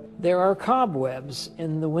window, there are cobwebs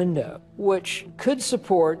in the window, which could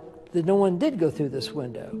support that no one did go through this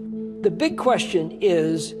window. The big question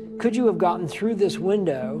is, could you have gotten through this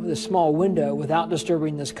window, this small window, without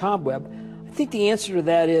disturbing this cobweb? I think the answer to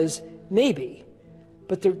that is maybe.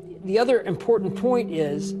 But the other important point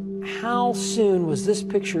is, how soon was this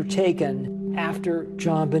picture taken after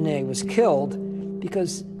JonBenét was killed?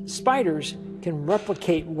 Because spiders can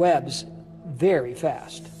replicate webs very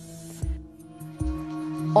fast.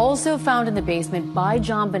 Also found in the basement by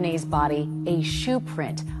JonBenét's body, a shoe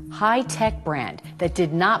print, high-tech brand that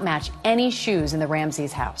did not match any shoes in the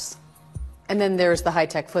Ramseys' house. And then there's the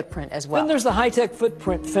high-tech footprint as well. Then there's the high-tech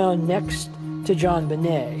footprint found next to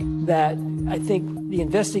JonBenét that I think the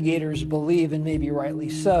investigators believe, and maybe rightly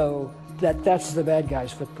so, that that's the bad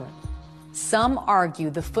guy's footprint. Some argue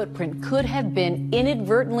the footprint could have been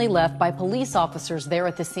inadvertently left by police officers there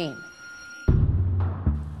at the scene.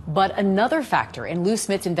 But another factor in Lou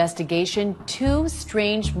Smit's investigation, two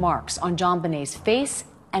strange marks on JonBenét's face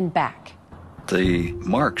and back. The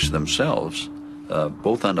marks themselves,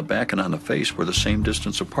 both on the back and on the face, were the same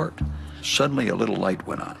distance apart. Suddenly a little light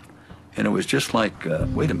went on, and it was just like,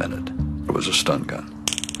 wait a minute, it was a stun gun.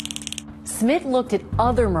 Smit looked at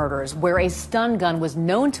other murders where a stun gun was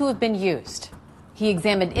known to have been used. He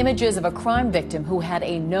examined images of a crime victim who had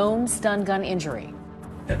a known stun gun injury.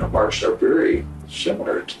 And the marks are very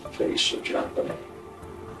similar to the face of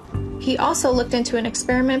JonBenét. He also looked into an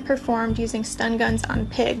experiment performed using stun guns on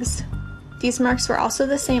pigs. These marks were also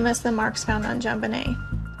the same as the marks found on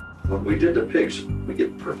JonBenét. When we did the pigs, we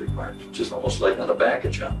get perfect marks, just almost like on the back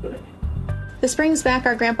of JonBenét. This brings back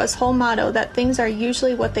our grandpa's whole motto that things are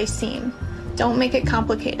usually what they seem. Don't make it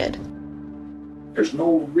complicated. There's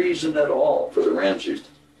no reason at all for the Ramseys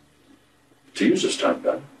to use a stun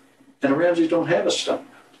gun. And the Ramseys don't have a stun gun.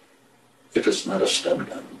 If it's not a stun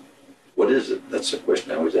gun, what is it? That's the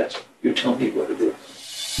question I always ask. You tell me what it is.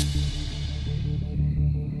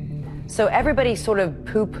 So everybody sort of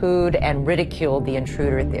poo-pooed and ridiculed the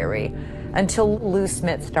intruder theory. until Lou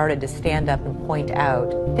Smith started to stand up and point out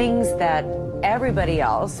things that everybody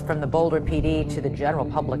else, from the Boulder PD to the general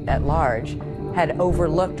public at large, had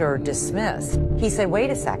overlooked or dismissed. He said, wait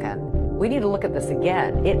a second, we need to look at this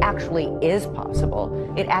again. It actually is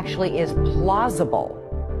possible. It actually is plausible.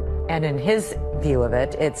 And in his view of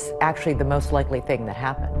it, it's actually the most likely thing that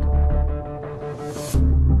happened.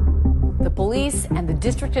 The police and the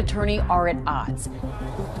district attorney are at odds.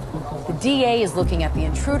 The DA is looking at the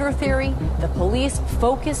intruder theory, the police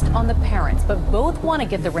focused on the parents, but both want to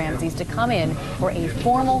get the Ramseys to come in for a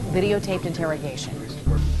formal videotaped interrogation.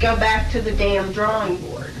 Go back to the damn drawing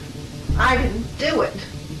board. I didn't do it.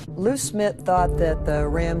 Lou Smith thought that the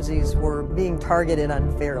Ramseys were being targeted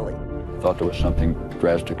unfairly. Thought there was something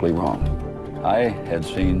drastically wrong. I had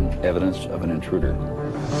seen evidence of an intruder.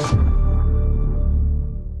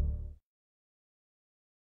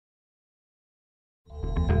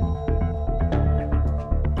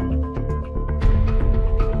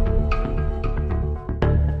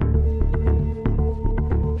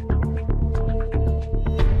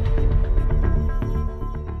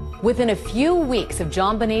 Within a few weeks of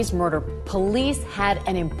JonBenét's murder, police had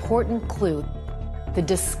an important clue: the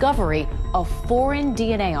discovery of foreign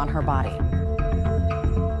DNA on her body.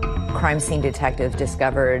 Crime scene detectives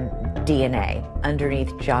discovered DNA underneath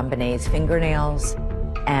JonBenét's fingernails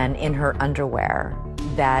and in her underwear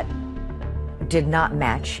that did not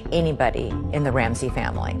match anybody in the Ramsey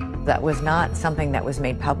family. That was not something that was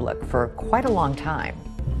made public for quite a long time.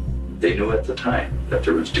 They knew at the time that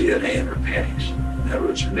there was DNA in her panties, that it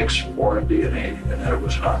was mixed foreign DNA, and that it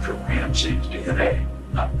was not from Ramsey's DNA,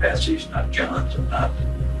 not Patsy's, not John's, and not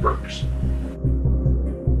Burke's.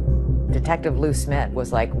 Detective Lou Smith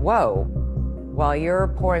was like, whoa, while you're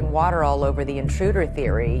pouring water all over the intruder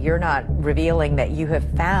theory, you're not revealing that you have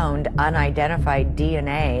found unidentified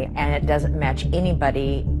DNA and it doesn't match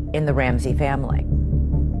anybody in the Ramsey family.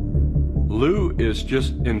 Lou is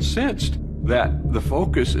just incensed that the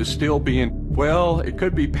focus is still being, well, it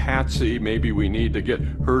could be Patsy, maybe we need to get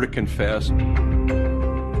her to confess.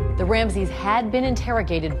 The Ramseys had been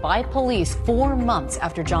interrogated by police 4 months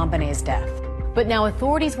after JonBenét's death. But now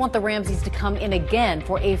authorities want the Ramseys to come in again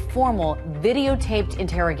for a formal videotaped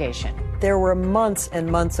interrogation. There were months and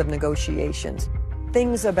months of negotiations.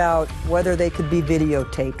 Things about whether they could be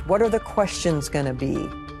videotaped. What are the questions going to be?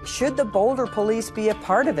 Should the Boulder police be a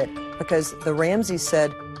part of it? Because the Ramseys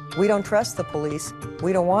said, we don't trust the police.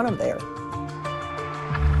 We don't want them there.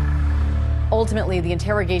 Ultimately, the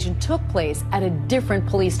interrogation took place at a different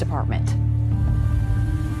police department.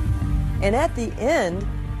 And at the end,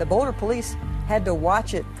 the Boulder police had to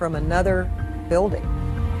watch it from another building.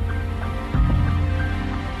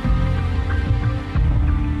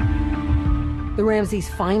 The Ramseys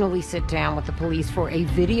finally sit down with the police for a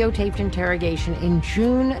videotaped interrogation in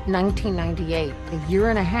June 1998, a year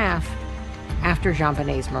and a half after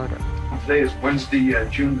JonBenét's murder. Today is Wednesday,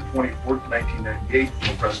 June the 24th, 1998.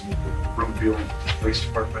 I'm President of the Broomfield Police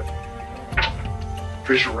Department,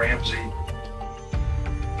 Tricia Ramsey.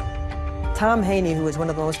 Tom Haney, who was one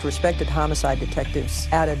of the most respected homicide detectives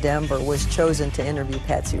out of Denver, was chosen to interview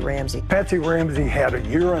Patsy Ramsey. Patsy Ramsey had a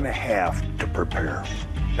year and a half to prepare.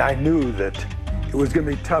 I knew that it was going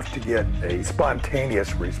to be tough to get a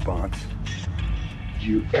spontaneous response. Do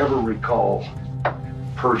you ever recall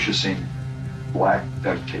purchasing black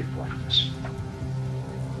duct tape like this?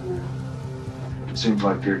 It seems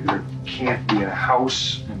like there can't be a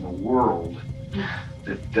house in the world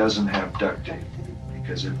that doesn't have duct tape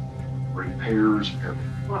because it repairs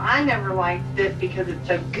everything. Well, I never liked it because it's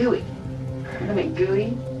so gooey. Isn't it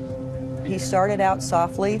gooey? He started out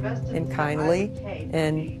softly and kindly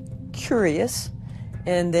and curious,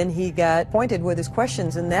 and then he got pointed with his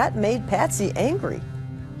questions, and that made Patsy angry.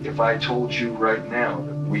 If I told you right now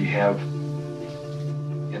that we have,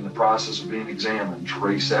 in the process of being examined,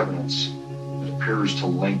 trace evidence that appears to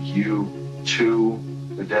link you to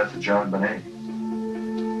the death of JonBenet,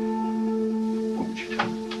 what would you tell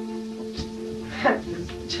me?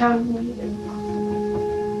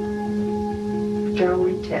 Tell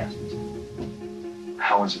me to test.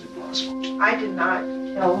 How is it impossible? I did not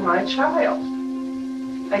kill my child.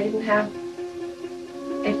 I didn't have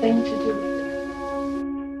a thing to do with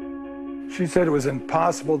it. She said it was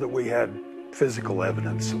impossible that we had physical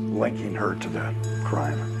evidence linking her to the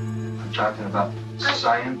crime. I'm talking about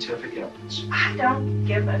scientific evidence. I don't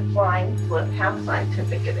give a flying flip how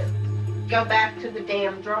scientific it is. Go back to the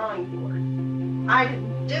damn drawing board. I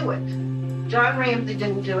didn't do it. John Ramsey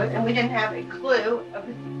didn't do it, and we didn't have a clue of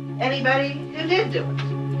anybody who did do it.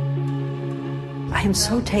 I am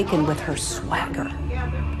so taken with her swagger.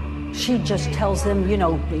 She just tells them, you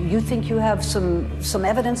know, you think you have some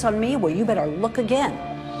evidence on me? Well, you better look again.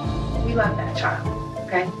 We love that child,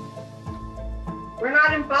 okay? We're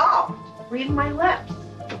not involved. Read my lips.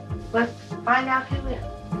 Let's find out who is.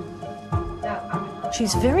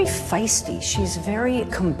 She's very feisty. She's very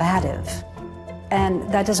combative. And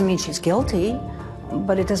that doesn't mean she's guilty,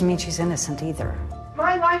 but it doesn't mean she's innocent either.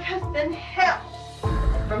 My life has been hell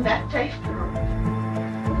from that day forward.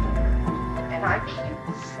 And I can't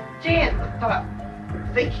stand the thought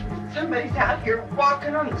of thinking somebody's out here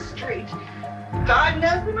walking on the street. God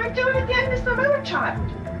knows they might do it again to some other child.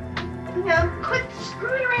 You know, quit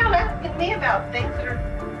screwing around asking me about things that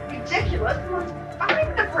are ridiculous and let's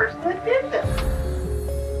find the person that did this.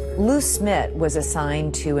 Lou Smith was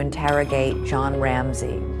assigned to interrogate John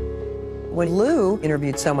Ramsey. When Lou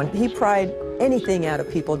interviewed someone, he pried anything out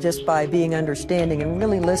of people just by being understanding and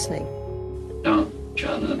really listening. Now,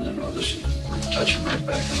 John, and I know this is touching right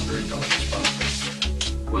back on a very delicate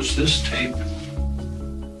spot. Was this tape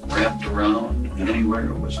wrapped around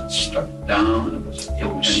anywhere, or was it stuck down? It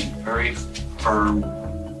was very firm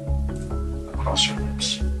across her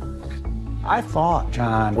lips. I thought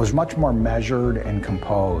John was much more measured and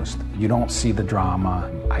composed. You don't see the drama.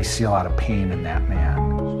 I see a lot of pain in that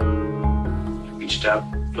man. I reached out,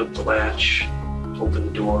 flipped the latch, opened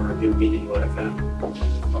the door, immediately what I found.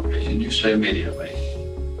 Okay, and you say immediately.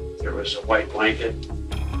 There was a white blanket,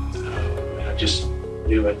 and I just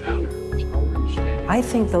knew I found her. I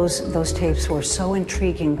think those tapes were so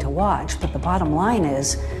intriguing to watch, but the bottom line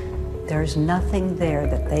is there's nothing there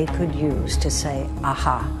that they could use to say,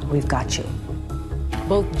 aha, we've got you.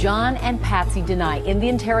 Both John and Patsy deny in the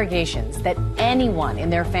interrogations that anyone in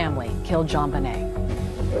their family killed JonBenét.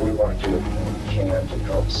 We want to do what we can to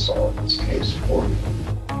help solve this case for you.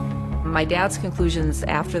 My dad's conclusions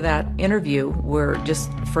after that interview were just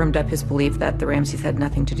firmed up his belief that the Ramseys had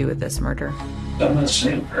nothing to do with this murder. I'm not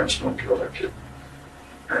saying parents don't kill their kid.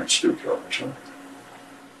 Parents do kill their children.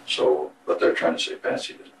 So, what they're trying to say,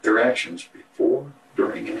 Patsy, is their actions before,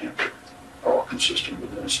 during, and after are all consistent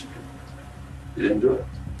with innocent people. You didn't do it.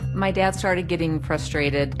 My dad started getting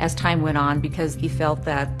frustrated as time went on because he felt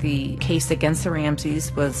that the case against the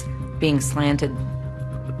Ramseys was being slanted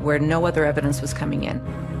where no other evidence was coming in.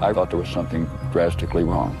 I thought there was something drastically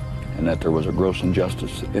wrong and that there was a gross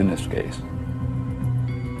injustice in this case.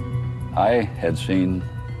 I had seen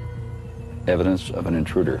evidence of an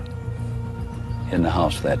intruder in the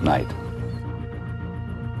house that night.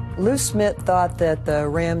 Lou Smith thought that the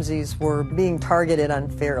Ramseys were being targeted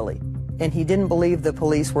unfairly, and he didn't believe the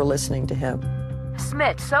police were listening to him.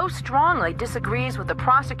 Smith so strongly disagrees with the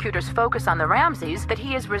prosecutor's focus on the Ramseys that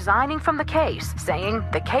he is resigning from the case, saying,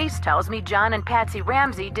 "The case tells me John and Patsy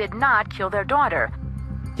Ramsey did not kill their daughter."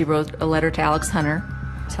 He wrote a letter to Alex Hunter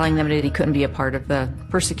telling them that he couldn't be a part of the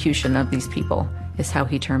persecution of these people, is how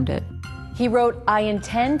he termed it. He wrote, "I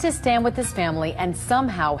intend to stand with this family and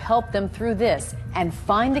somehow help them through this and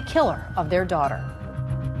find the killer of their daughter."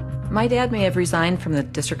 My dad may have resigned from the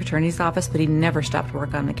district attorney's office, but he never stopped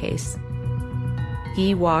work on the case.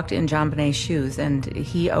 He walked in JonBenét's shoes, and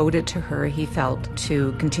he owed it to her, he felt,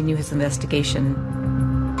 to continue his investigation.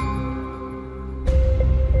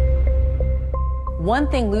 One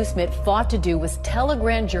thing Lou Smith fought to do was tell a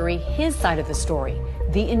grand jury his side of the story,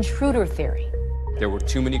 the intruder theory. There were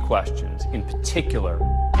too many questions, in particular,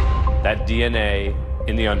 that DNA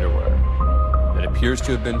in the underwear that appears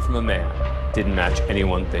to have been from a man didn't match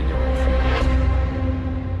anyone they knew of.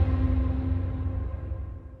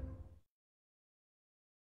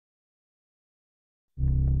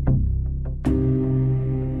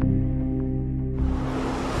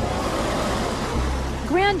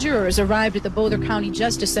 Grand jurors arrived at the Boulder County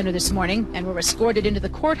Justice Center this morning and were escorted into the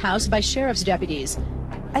courthouse by sheriff's deputies.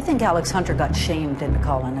 I think Alex Hunter got shamed into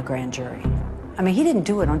calling a grand jury. I mean, he didn't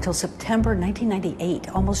do it until September 1998,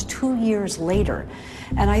 almost 2 years later.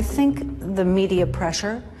 And I think the media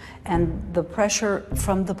pressure and the pressure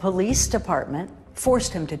from the police department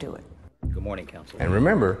forced him to do it. Good morning, counsel. And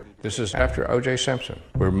remember, this is after O.J. Simpson,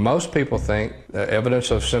 where most people think the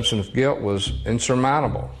evidence of Simpson's guilt was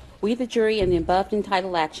insurmountable. We, the jury, in the above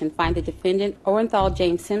entitled action, find the defendant, Orenthal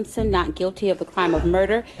James Simpson, not guilty of the crime of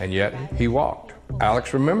murder. And yet, he walked.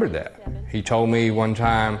 Alex remembered that. He told me one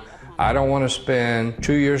time, "I don't want to spend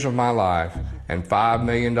 2 years of my life and $5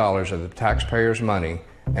 million of the taxpayers' money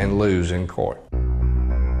and lose in court."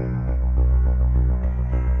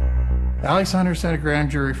 Alex Hunter sent a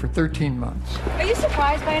grand jury for 13 months. Are you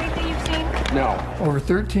surprised by anything you've seen? No. Over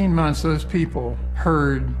 13 months, those people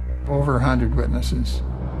heard over 100 witnesses.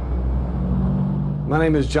 My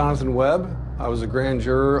name is Jonathan Webb. I was a grand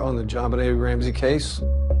juror on the JonBenét Ramsey case.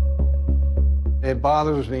 It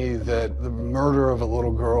bothers me that the murder of a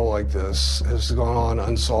little girl like this has gone on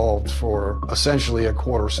unsolved for essentially a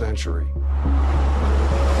quarter century.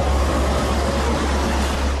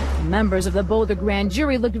 Members of the Boulder grand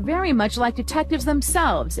jury looked very much like detectives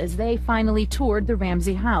themselves as they finally toured the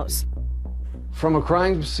Ramsey house. From a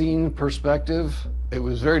crime scene perspective, it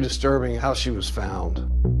was very disturbing how she was found.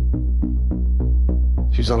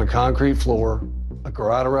 She's on a concrete floor, a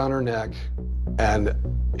garrote around her neck, and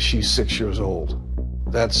she's 6 years old.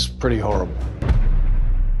 That's pretty horrible.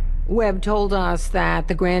 Webb told us that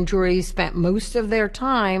the grand jury spent most of their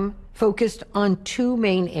time focused on two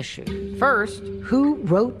main issues. First, who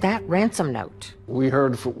wrote that ransom note? We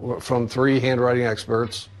heard from 3 handwriting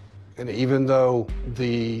experts, and even though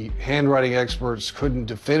the handwriting experts couldn't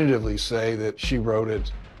definitively say that she wrote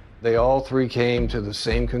it, they all 3 came to the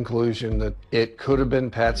same conclusion that it could have been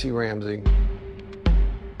Patsy Ramsey.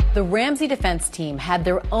 The Ramsey defense team had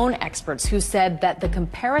their own experts who said that the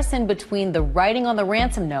comparison between the writing on the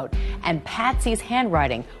ransom note and Patsy's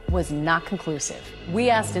handwriting was not conclusive. We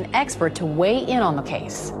asked an expert to weigh in on the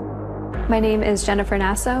case. My name is Jennifer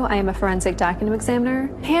Nasso. I am a forensic document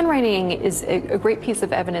examiner. Handwriting is a great piece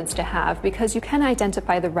of evidence to have because you can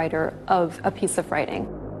identify the writer of a piece of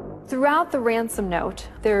writing. Throughout the ransom note,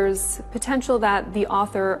 there's potential that the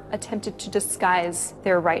author attempted to disguise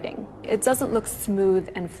their writing. It doesn't look smooth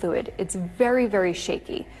and fluid. It's very, very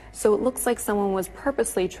shaky. So it looks like someone was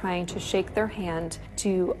purposely trying to shake their hand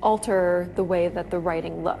to alter the way that the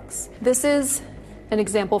writing looks. This is an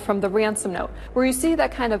example from the ransom note, where you see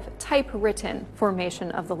that kind of typewritten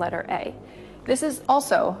formation of the letter A. This is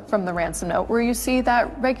also from the ransom note, where you see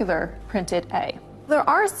that regular printed A. There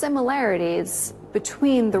are similarities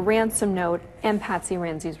between the ransom note and Patsy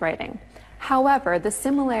Ramsey's writing. However, the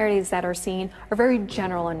similarities that are seen are very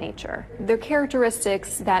general in nature. They're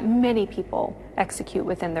characteristics that many people execute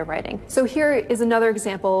within their writing. So here is another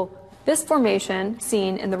example. This formation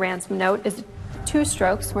seen in the ransom note is 2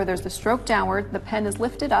 strokes, where there's the stroke downward, the pen is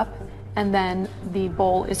lifted up, and then the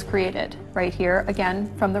bowl is created. Right here,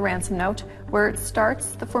 again, from the ransom note, where it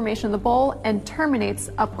starts the formation of the bowl and terminates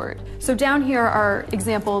upward. So down here are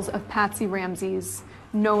examples of Patsy Ramsey's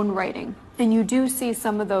known writing. And you do see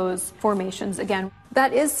some of those formations again.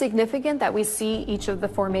 That is significant that we see each of the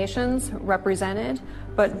formations represented,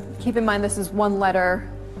 but keep in mind this is one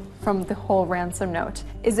letter from the whole ransom note.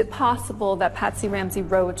 Is it possible that Patsy Ramsey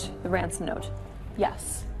wrote the ransom note?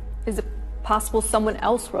 Yes. Is it possible someone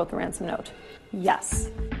else wrote the ransom note? Yes.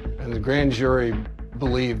 And the grand jury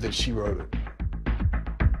believed that she wrote it.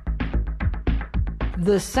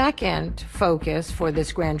 The second focus for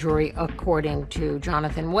this grand jury, according to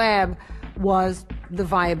Jonathan Webb, was the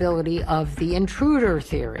viability of the intruder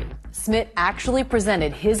theory. Smith actually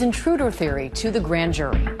presented his intruder theory to the grand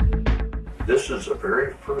jury. This is the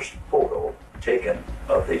very first photo taken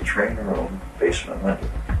of the training room basement window.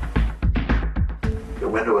 The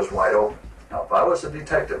window is wide open. Now, if I was a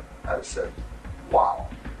detective, I'd have said, wow,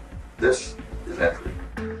 this is entry.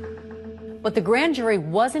 But the grand jury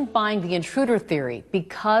wasn't buying the intruder theory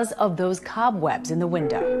because of those cobwebs in the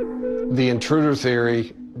window. The intruder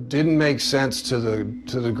theory didn't make sense to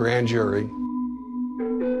the grand jury.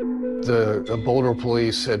 The Boulder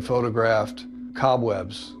police had photographed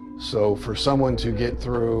cobwebs. So for someone to get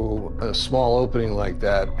through a small opening like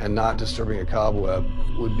that and not disturbing a cobweb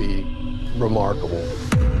would be remarkable.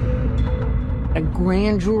 A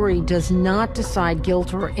grand jury does not decide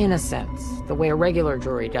guilt or innocence the way a regular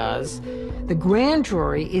jury does. The grand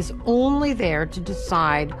jury is only there to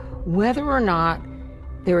decide whether or not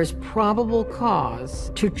there is probable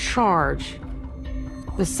cause to charge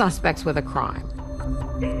the suspects with a crime.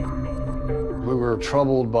 We were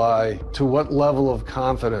troubled by, to what level of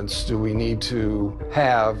confidence do we need to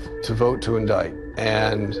have to vote to indict?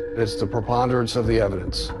 And it's the preponderance of the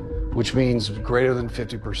evidence, which means greater than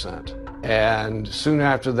 50%. And soon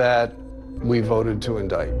after that, we voted to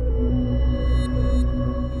indict.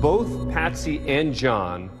 Both Patsy and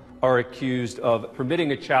John are accused of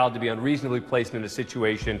permitting a child to be unreasonably placed in a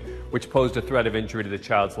situation which posed a threat of injury to the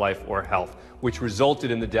child's life or health, which resulted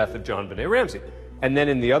in the death of JonBenét Ramsey. And then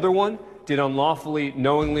in the other one, did unlawfully,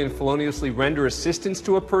 knowingly, and feloniously render assistance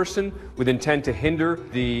to a person with intent to hinder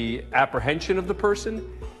the apprehension of the person.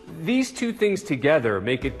 These two things together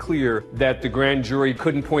make it clear that the grand jury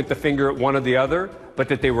couldn't point the finger at one or the other, but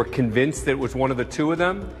that they were convinced that it was one of the two of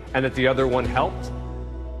them and that the other one helped.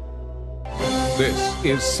 This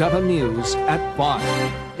is 7 News at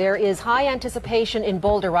 5. There is high anticipation in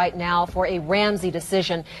Boulder right now for a Ramsey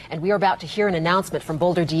decision, and we are about to hear an announcement from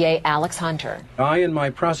Boulder DA Alex Hunter. I and my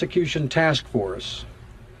prosecution task force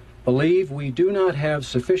believe we do not have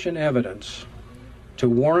sufficient evidence to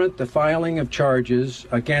warrant the filing of charges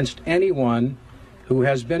against anyone who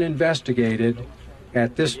has been investigated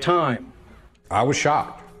at this time. I was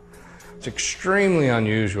shocked. It's extremely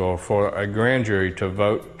unusual for a grand jury to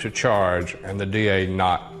vote to charge and the DA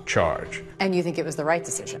not charge. And you think it was the right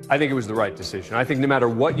decision? I think it was the right decision. I think no matter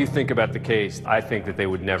what you think about the case, I think that they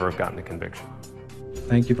would never have gotten the conviction.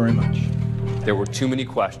 Thank you very much. There were too many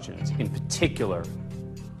questions, in particular,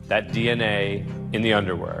 that DNA in the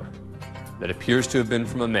underwear that appears to have been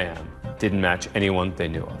from a man didn't match anyone they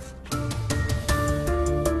knew of.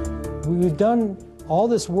 We've done all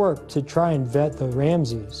this work to try and vet the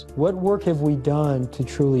Ramseys. What work have we done to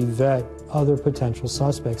truly vet other potential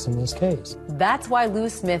suspects in this case? That's why Lou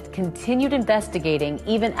Smith continued investigating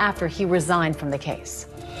even after he resigned from the case.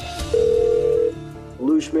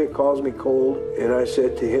 Lou Smith calls me cold, and I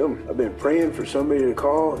said to him, I've been praying for somebody to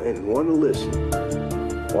call and want to listen.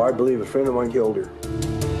 Well, I believe a friend of mine killed her.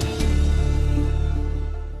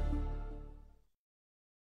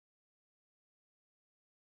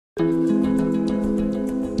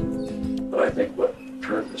 But I think what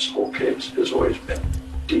turned this whole case has always been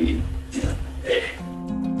DNA.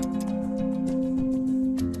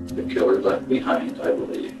 The killer left behind, I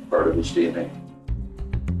believe, part of his DNA.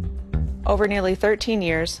 Over nearly 13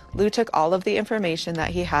 years, Lou took all of the information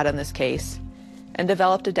that he had on this case and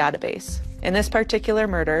developed a database. In this particular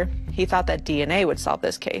murder, he thought that DNA would solve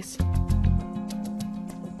this case.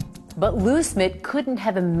 But Lou Smith couldn't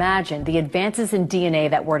have imagined the advances in DNA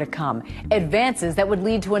that were to come, advances that would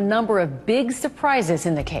lead to a number of big surprises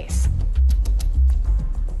in the case.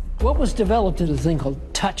 What was developed is a thing called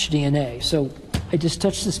touch DNA. So I just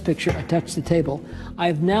touched this picture, I touched the table. I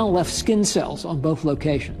have now left skin cells on both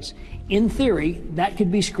locations. In theory, that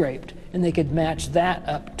could be scraped, and they could match that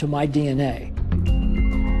up to my DNA.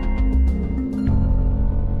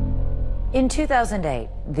 In 2008,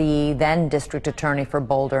 the then district attorney for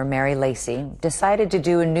Boulder, Mary Lacey, decided to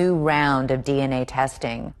do a new round of DNA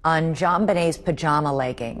testing on JonBenét's pajama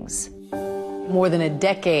leggings. More than a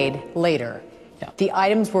decade later, the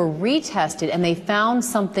items were retested and they found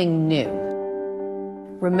something new.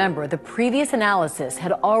 Remember, the previous analysis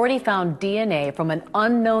had already found DNA from an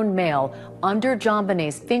unknown male under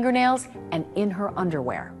JonBenét's fingernails and in her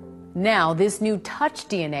underwear. Now, this new touch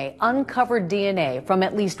DNA uncovered DNA from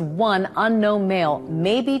at least one unknown male,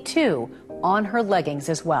 maybe two, on her leggings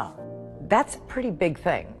as well. That's a pretty big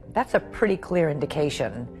thing. That's a pretty clear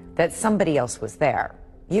indication that somebody else was there.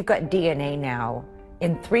 You've got DNA now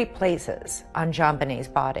in 3 places on JonBenét's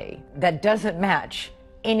body that doesn't match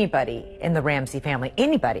anybody in the Ramsey family,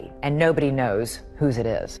 anybody, and nobody knows whose it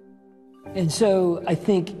is. And so I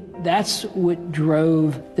think that's what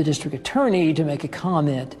drove the district attorney to make a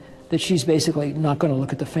comment that she's basically not going to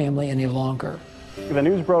look at the family any longer. The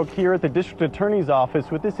news broke here at the district attorney's office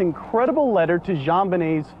with this incredible letter to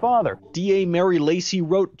JonBenét's father. DA Mary Lacey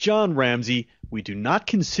wrote John Ramsey, "We do not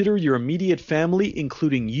consider your immediate family,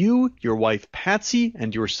 including you, your wife Patsy,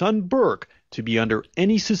 and your son Burke, to be under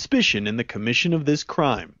any suspicion in the commission of this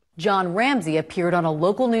crime." John Ramsey appeared on a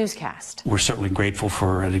local newscast. We're certainly grateful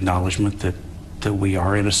for an acknowledgement that we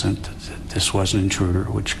are innocent, that this was an intruder,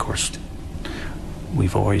 which of course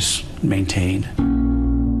we've always maintained.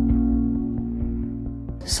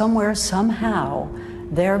 Somewhere, somehow,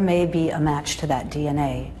 there may be a match to that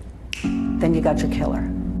DNA. Then you got your killer.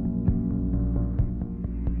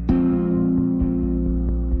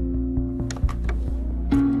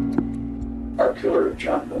 Our killer,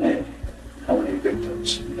 JonBenet, how many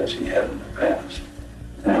victims has he had in the past?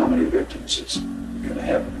 And how many victims is he going to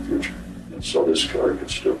have in the future? And so this killer could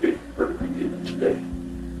still be murdering even today.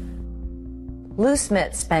 Lou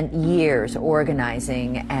Smith spent years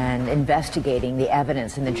organizing and investigating the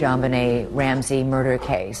evidence in the JonBenet Ramsey murder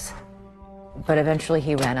case, but eventually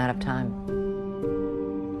he ran out of time.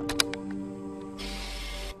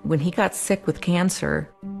 When he got sick with cancer,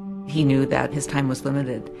 he knew that his time was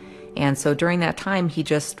limited. And so during that time, he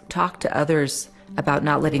just talked to others about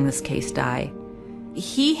not letting this case die.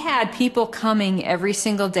 He had people coming every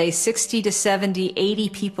single day, 60 to 70, 80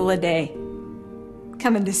 people a day,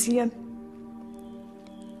 coming to see him.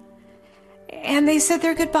 And they said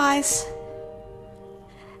their goodbyes.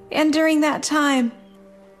 And during that time,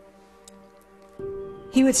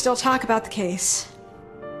 he would still talk about the case.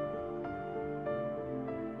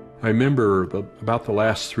 I remember about the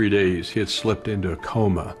last 3 days, he had slipped into a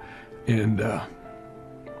coma, and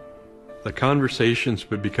the conversations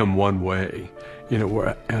would become one way, you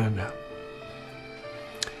know, and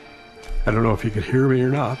I don't know if he could hear me or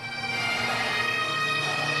not.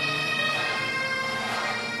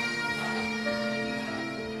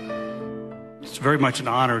 very much an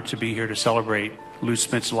honor to be here to celebrate Lou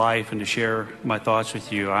Smith's life and to share my thoughts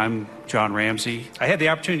with you. I'm John Ramsey. I had the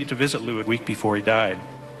opportunity to visit Lou a week before he died.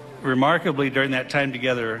 Remarkably, during that time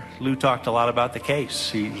together, Lou talked a lot about the case.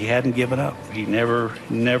 He hadn't given up. He never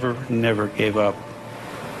gave up.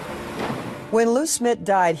 When Lou Smith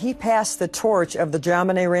died, he passed the torch of the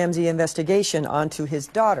JonBenét Ramsey investigation onto his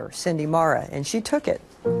daughter, Cindy Mara, and she took it.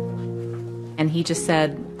 And he just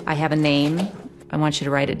said, I have a name. I want you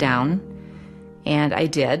to write it down. And I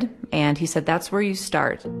did. And he said, that's where you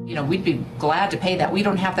start. You know, we'd be glad to pay that. We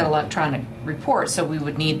don't have that electronic report, so we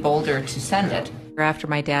would need Boulder to send it. After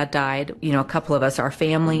my dad died, you know, a couple of us, our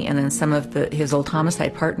family, and then some of his old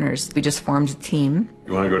homicide partners, we just formed a team.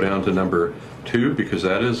 You want to go down to number 2, because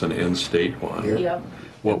that is an in-state one. Yep.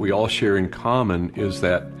 What we all share in common is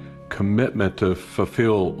that commitment to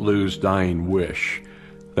fulfill Lou's dying wish,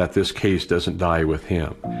 that this case doesn't die with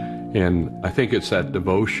him. And I think it's that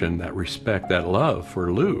devotion, that respect, that love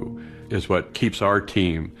for Lou is what keeps our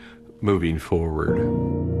team moving forward.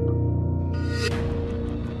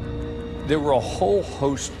 There were a whole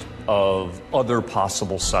host of other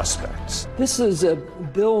possible suspects. This is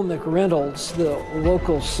Bill McReynolds, the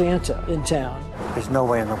local Santa in town. There's no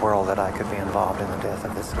way in the world that I could be involved in the death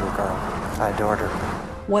of this little girl. I adored her.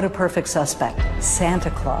 What a perfect suspect.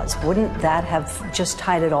 Santa Claus. Wouldn't that have just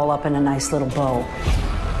tied it all up in a nice little bow?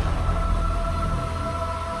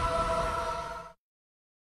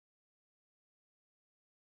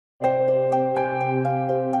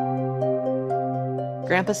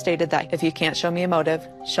 Grandpa stated that if you can't show me a motive,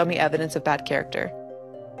 show me evidence of bad character.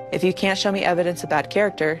 If you can't show me evidence of bad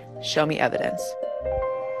character, show me evidence.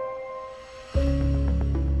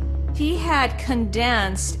 He had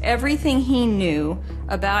condensed everything he knew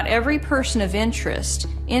about every person of interest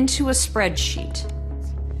into a spreadsheet.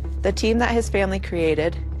 The team that his family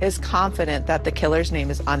created is confident that the killer's name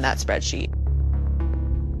is on that spreadsheet.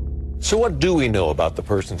 So what do we know about the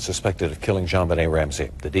person suspected of killing JonBenét Ramsey?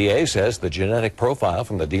 The DA says the genetic profile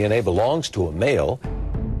from the DNA belongs to a male.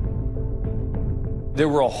 There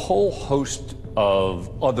were a whole host of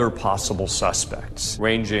other possible suspects,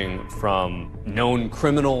 ranging from known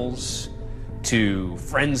criminals to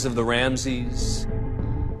friends of the Ramseys.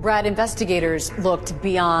 Brad, investigators looked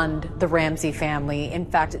beyond the Ramsey family. In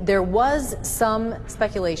fact, there was some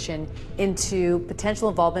speculation into potential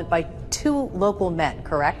involvement by 2 local men,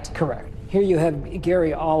 correct? Correct. Here you have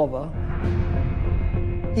Gary Oliva.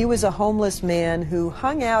 He was a homeless man who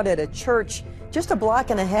hung out at a church just a block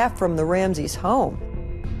and a half from the Ramseys' home.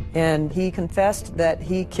 And he confessed that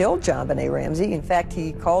he killed JonBenét Ramsey. In fact,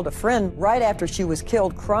 he called a friend right after she was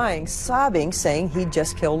killed, crying, sobbing, saying he'd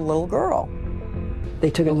just killed a little girl. They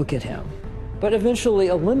took a look at him, but eventually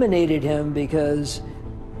eliminated him because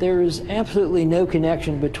there is absolutely no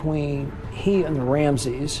connection between he and the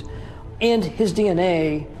Ramseys, and his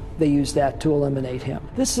DNA, they used that to eliminate him.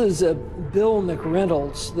 This is Bill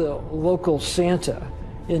McReynolds, the local Santa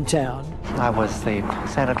in town. I was the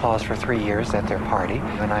Santa Claus for 3 years at their party,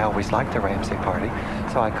 and I always liked the Ramsey party,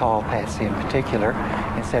 so I called Patsy in particular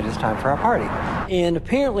and said it's time for our party. And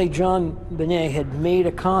apparently JonBenét had made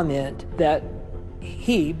a comment that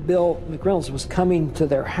he, Bill McReynolds, was coming to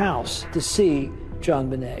their house to see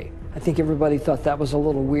JonBenét. I think everybody thought that was a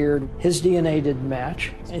little weird. His DNA didn't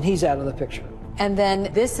match, and he's out of the picture. And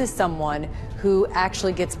then this is someone who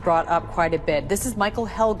actually gets brought up quite a bit. This is Michael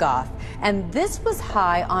Helgoff, and this was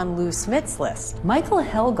high on Lou Smith's list. Michael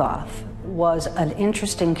Helgoff was an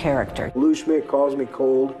interesting character. Lou Smith calls me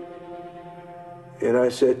cold, and I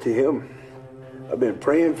said to him, I've been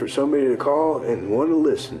praying for somebody to call and want to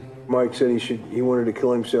listen. Mike said he wanted to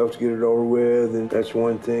kill himself to get it over with, and that's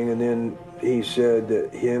one thing. And then he said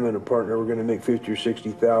that him and a partner were going to make $50,000 or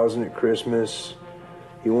 $60,000 at Christmas.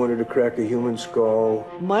 He wanted to crack a human skull.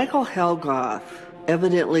 Michael Helgoff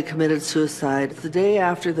evidently committed suicide the day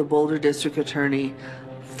after the Boulder District Attorney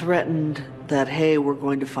threatened that, hey, we're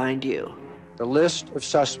going to find you. The list of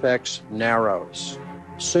suspects narrows.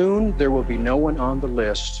 Soon there will be no one on the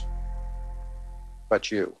list but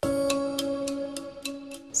you.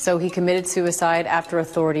 So he committed suicide after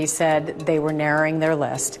authorities said they were narrowing their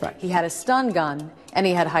list. Right. He had a stun gun and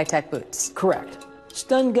he had high-tech boots. Correct.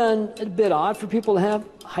 Stun gun, a bit odd for people to have.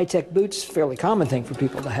 High-tech boots, fairly common thing for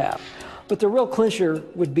people to have. But the real clincher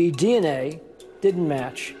would be DNA didn't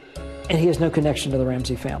match, and he has no connection to the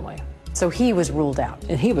Ramsey family. So he was ruled out.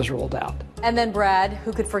 And he was ruled out. And then Brad,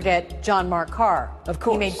 who could forget John Mark Carr? Of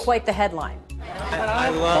course. He made quite the headline. I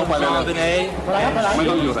love JonBenét.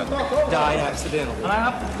 Died accidentally.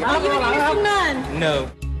 No.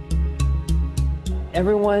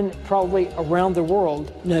 Everyone probably around the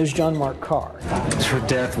world knows John Mark Carr. It's her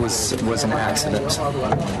death was an accident. So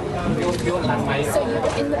you were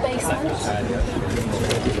in the basement?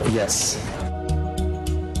 Yes.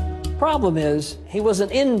 Problem is, he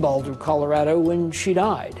wasn't in Boulder, Colorado when she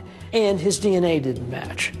died, and his DNA didn't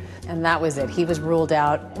match. And that was it. He was ruled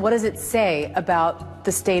out. What does it say about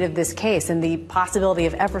the state of this case and the possibility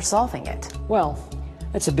of ever solving it? Well,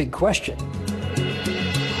 that's a big question.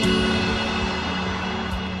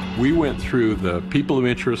 We went through the people of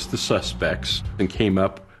interest, the suspects, and came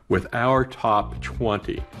up with our top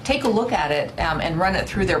 20. Take a look at it and run it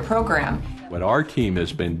through their program. What our team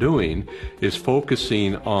has been doing is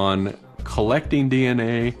focusing on collecting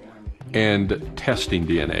DNA and testing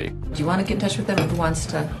DNA. Do you want to get in touch with them? Who wants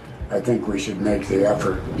to? I think we should make the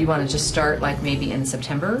effort. Do you want to just start like maybe in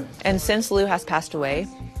September? And since Lou has passed away,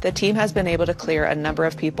 the team has been able to clear a number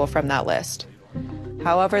of people from that list.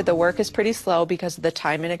 However, the work is pretty slow because of the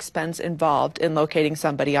time and expense involved in locating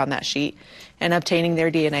somebody on that sheet and obtaining their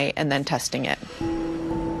DNA and then testing it.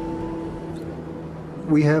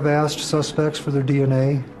 We have asked suspects for their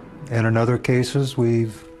DNA, and in other cases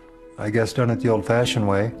we've, I guess, done it the old-fashioned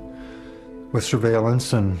way with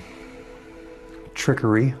surveillance and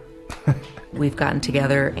trickery. We've gotten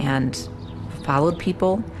together and followed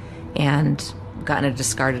people and gotten a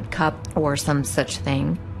discarded cup or some such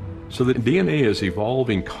thing. So the DNA is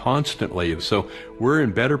evolving constantly, so we're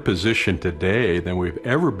in better position today than we've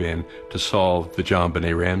ever been to solve the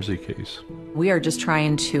JonBenét Ramsey case. We are just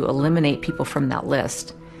trying to eliminate people from that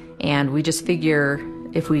list, and we just figure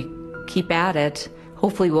if we keep at it,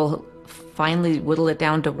 hopefully we'll finally whittle it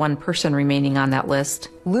down to one person remaining on that list.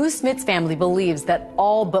 Lou Smith's family believes that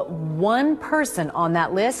all but one person on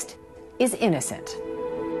that list is innocent.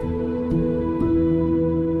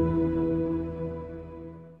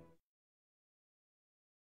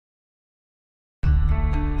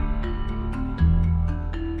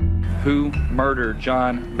 Who murdered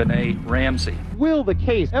JonBenét Ramsey? Will the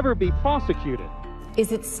case ever be prosecuted?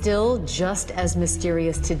 Is it still just as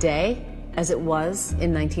mysterious today as it was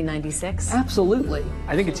in 1996? Absolutely.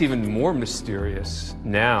 I think it's even more mysterious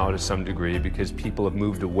now to some degree because people have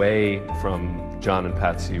moved away from John and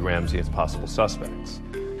Patsy Ramsey as possible suspects.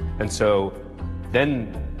 And so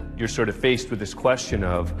then you're sort of faced with this question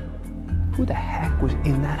of who the heck was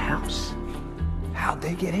in that house? How'd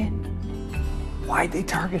they get in? Why'd they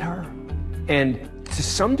target her? And to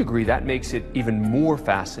some degree, that makes it even more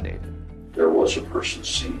fascinating. There was a person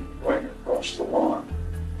seen going across the lawn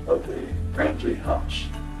of the Ramsey house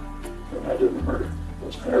the night of the murder.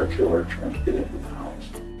 Was there a killer trying to get into the house?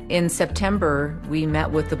 In September, we met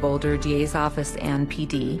with the Boulder DA's office and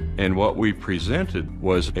PD. And what we presented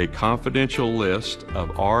was a confidential list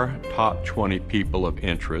of our top 20 people of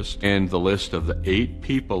interest and the list of the 8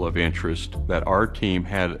 people of interest that our team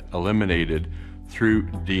had eliminated through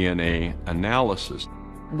DNA analysis.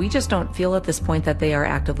 We just don't feel at this point that they are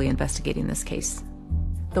actively investigating this case.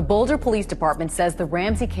 The Boulder Police Department says the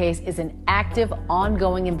Ramsey case is an active,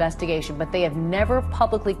 ongoing investigation, but they have never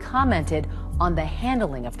publicly commented on the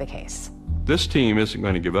handling of the case. This team isn't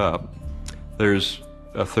going to give up. There's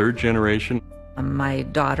a third generation. My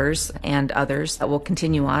daughters and others will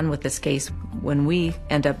continue on with this case when we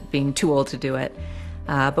end up being too old to do it.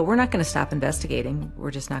 But we're not going to stop investigating.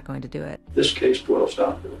 We're just not going to do it. This case boils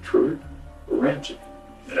down to intruder or Ramsey.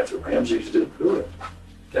 And if the Ramseys didn't do it,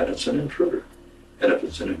 then it's an intruder. And if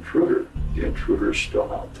it's an intruder, the intruder is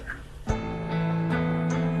still out there.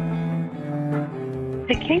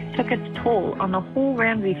 The case took its toll on the whole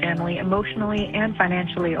Ramsey family emotionally and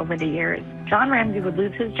financially over the years. John Ramsey would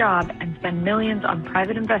lose his job and spend millions on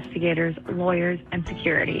private investigators, lawyers, and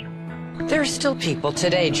security. There are still people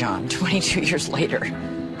today, John, 22 years later,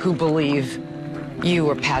 who believe you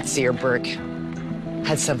or Patsy or Burke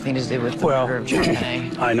had something to do with the murder of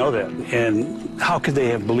JonBenét. I know that. And how could they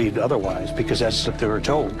have believed otherwise? Because that's what they were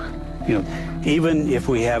told. You know, even if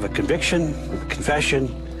we have a conviction, a confession,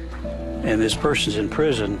 and this person's in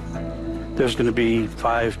prison, there's going to be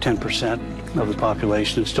 5–10% of the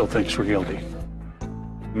population that still thinks we're guilty.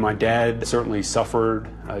 My dad certainly suffered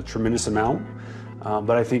a tremendous amount,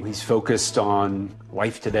 but I think he's focused on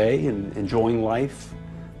life today and enjoying life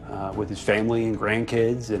with his family and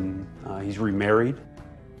grandkids, and he's remarried.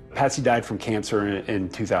 Patsy died from cancer in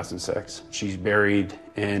 2006. She's buried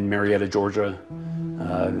in Marietta, Georgia,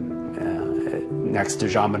 next to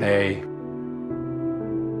JonBenét.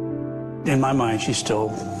 In my mind, she's still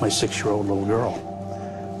my 6-year-old little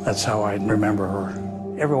girl. That's how I remember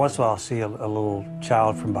her. Every once in a while I'll see a little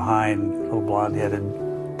child from behind, a little blonde-headed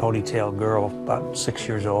ponytail girl, about 6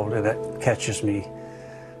 years old, and that catches me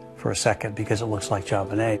for a second because it looks like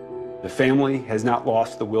JonBenét. The family has not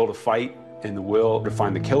lost the will to fight and the will to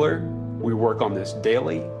find the killer, We work on this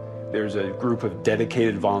daily. There's a group of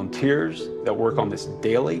dedicated volunteers that work on this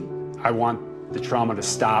daily. I want the trauma to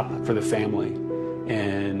stop for the family.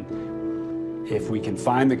 And if we can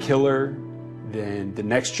find the killer, then the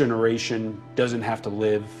next generation doesn't have to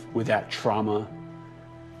live with that trauma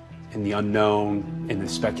and the unknown and the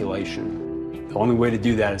speculation. The only way to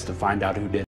do that is to find out who did it.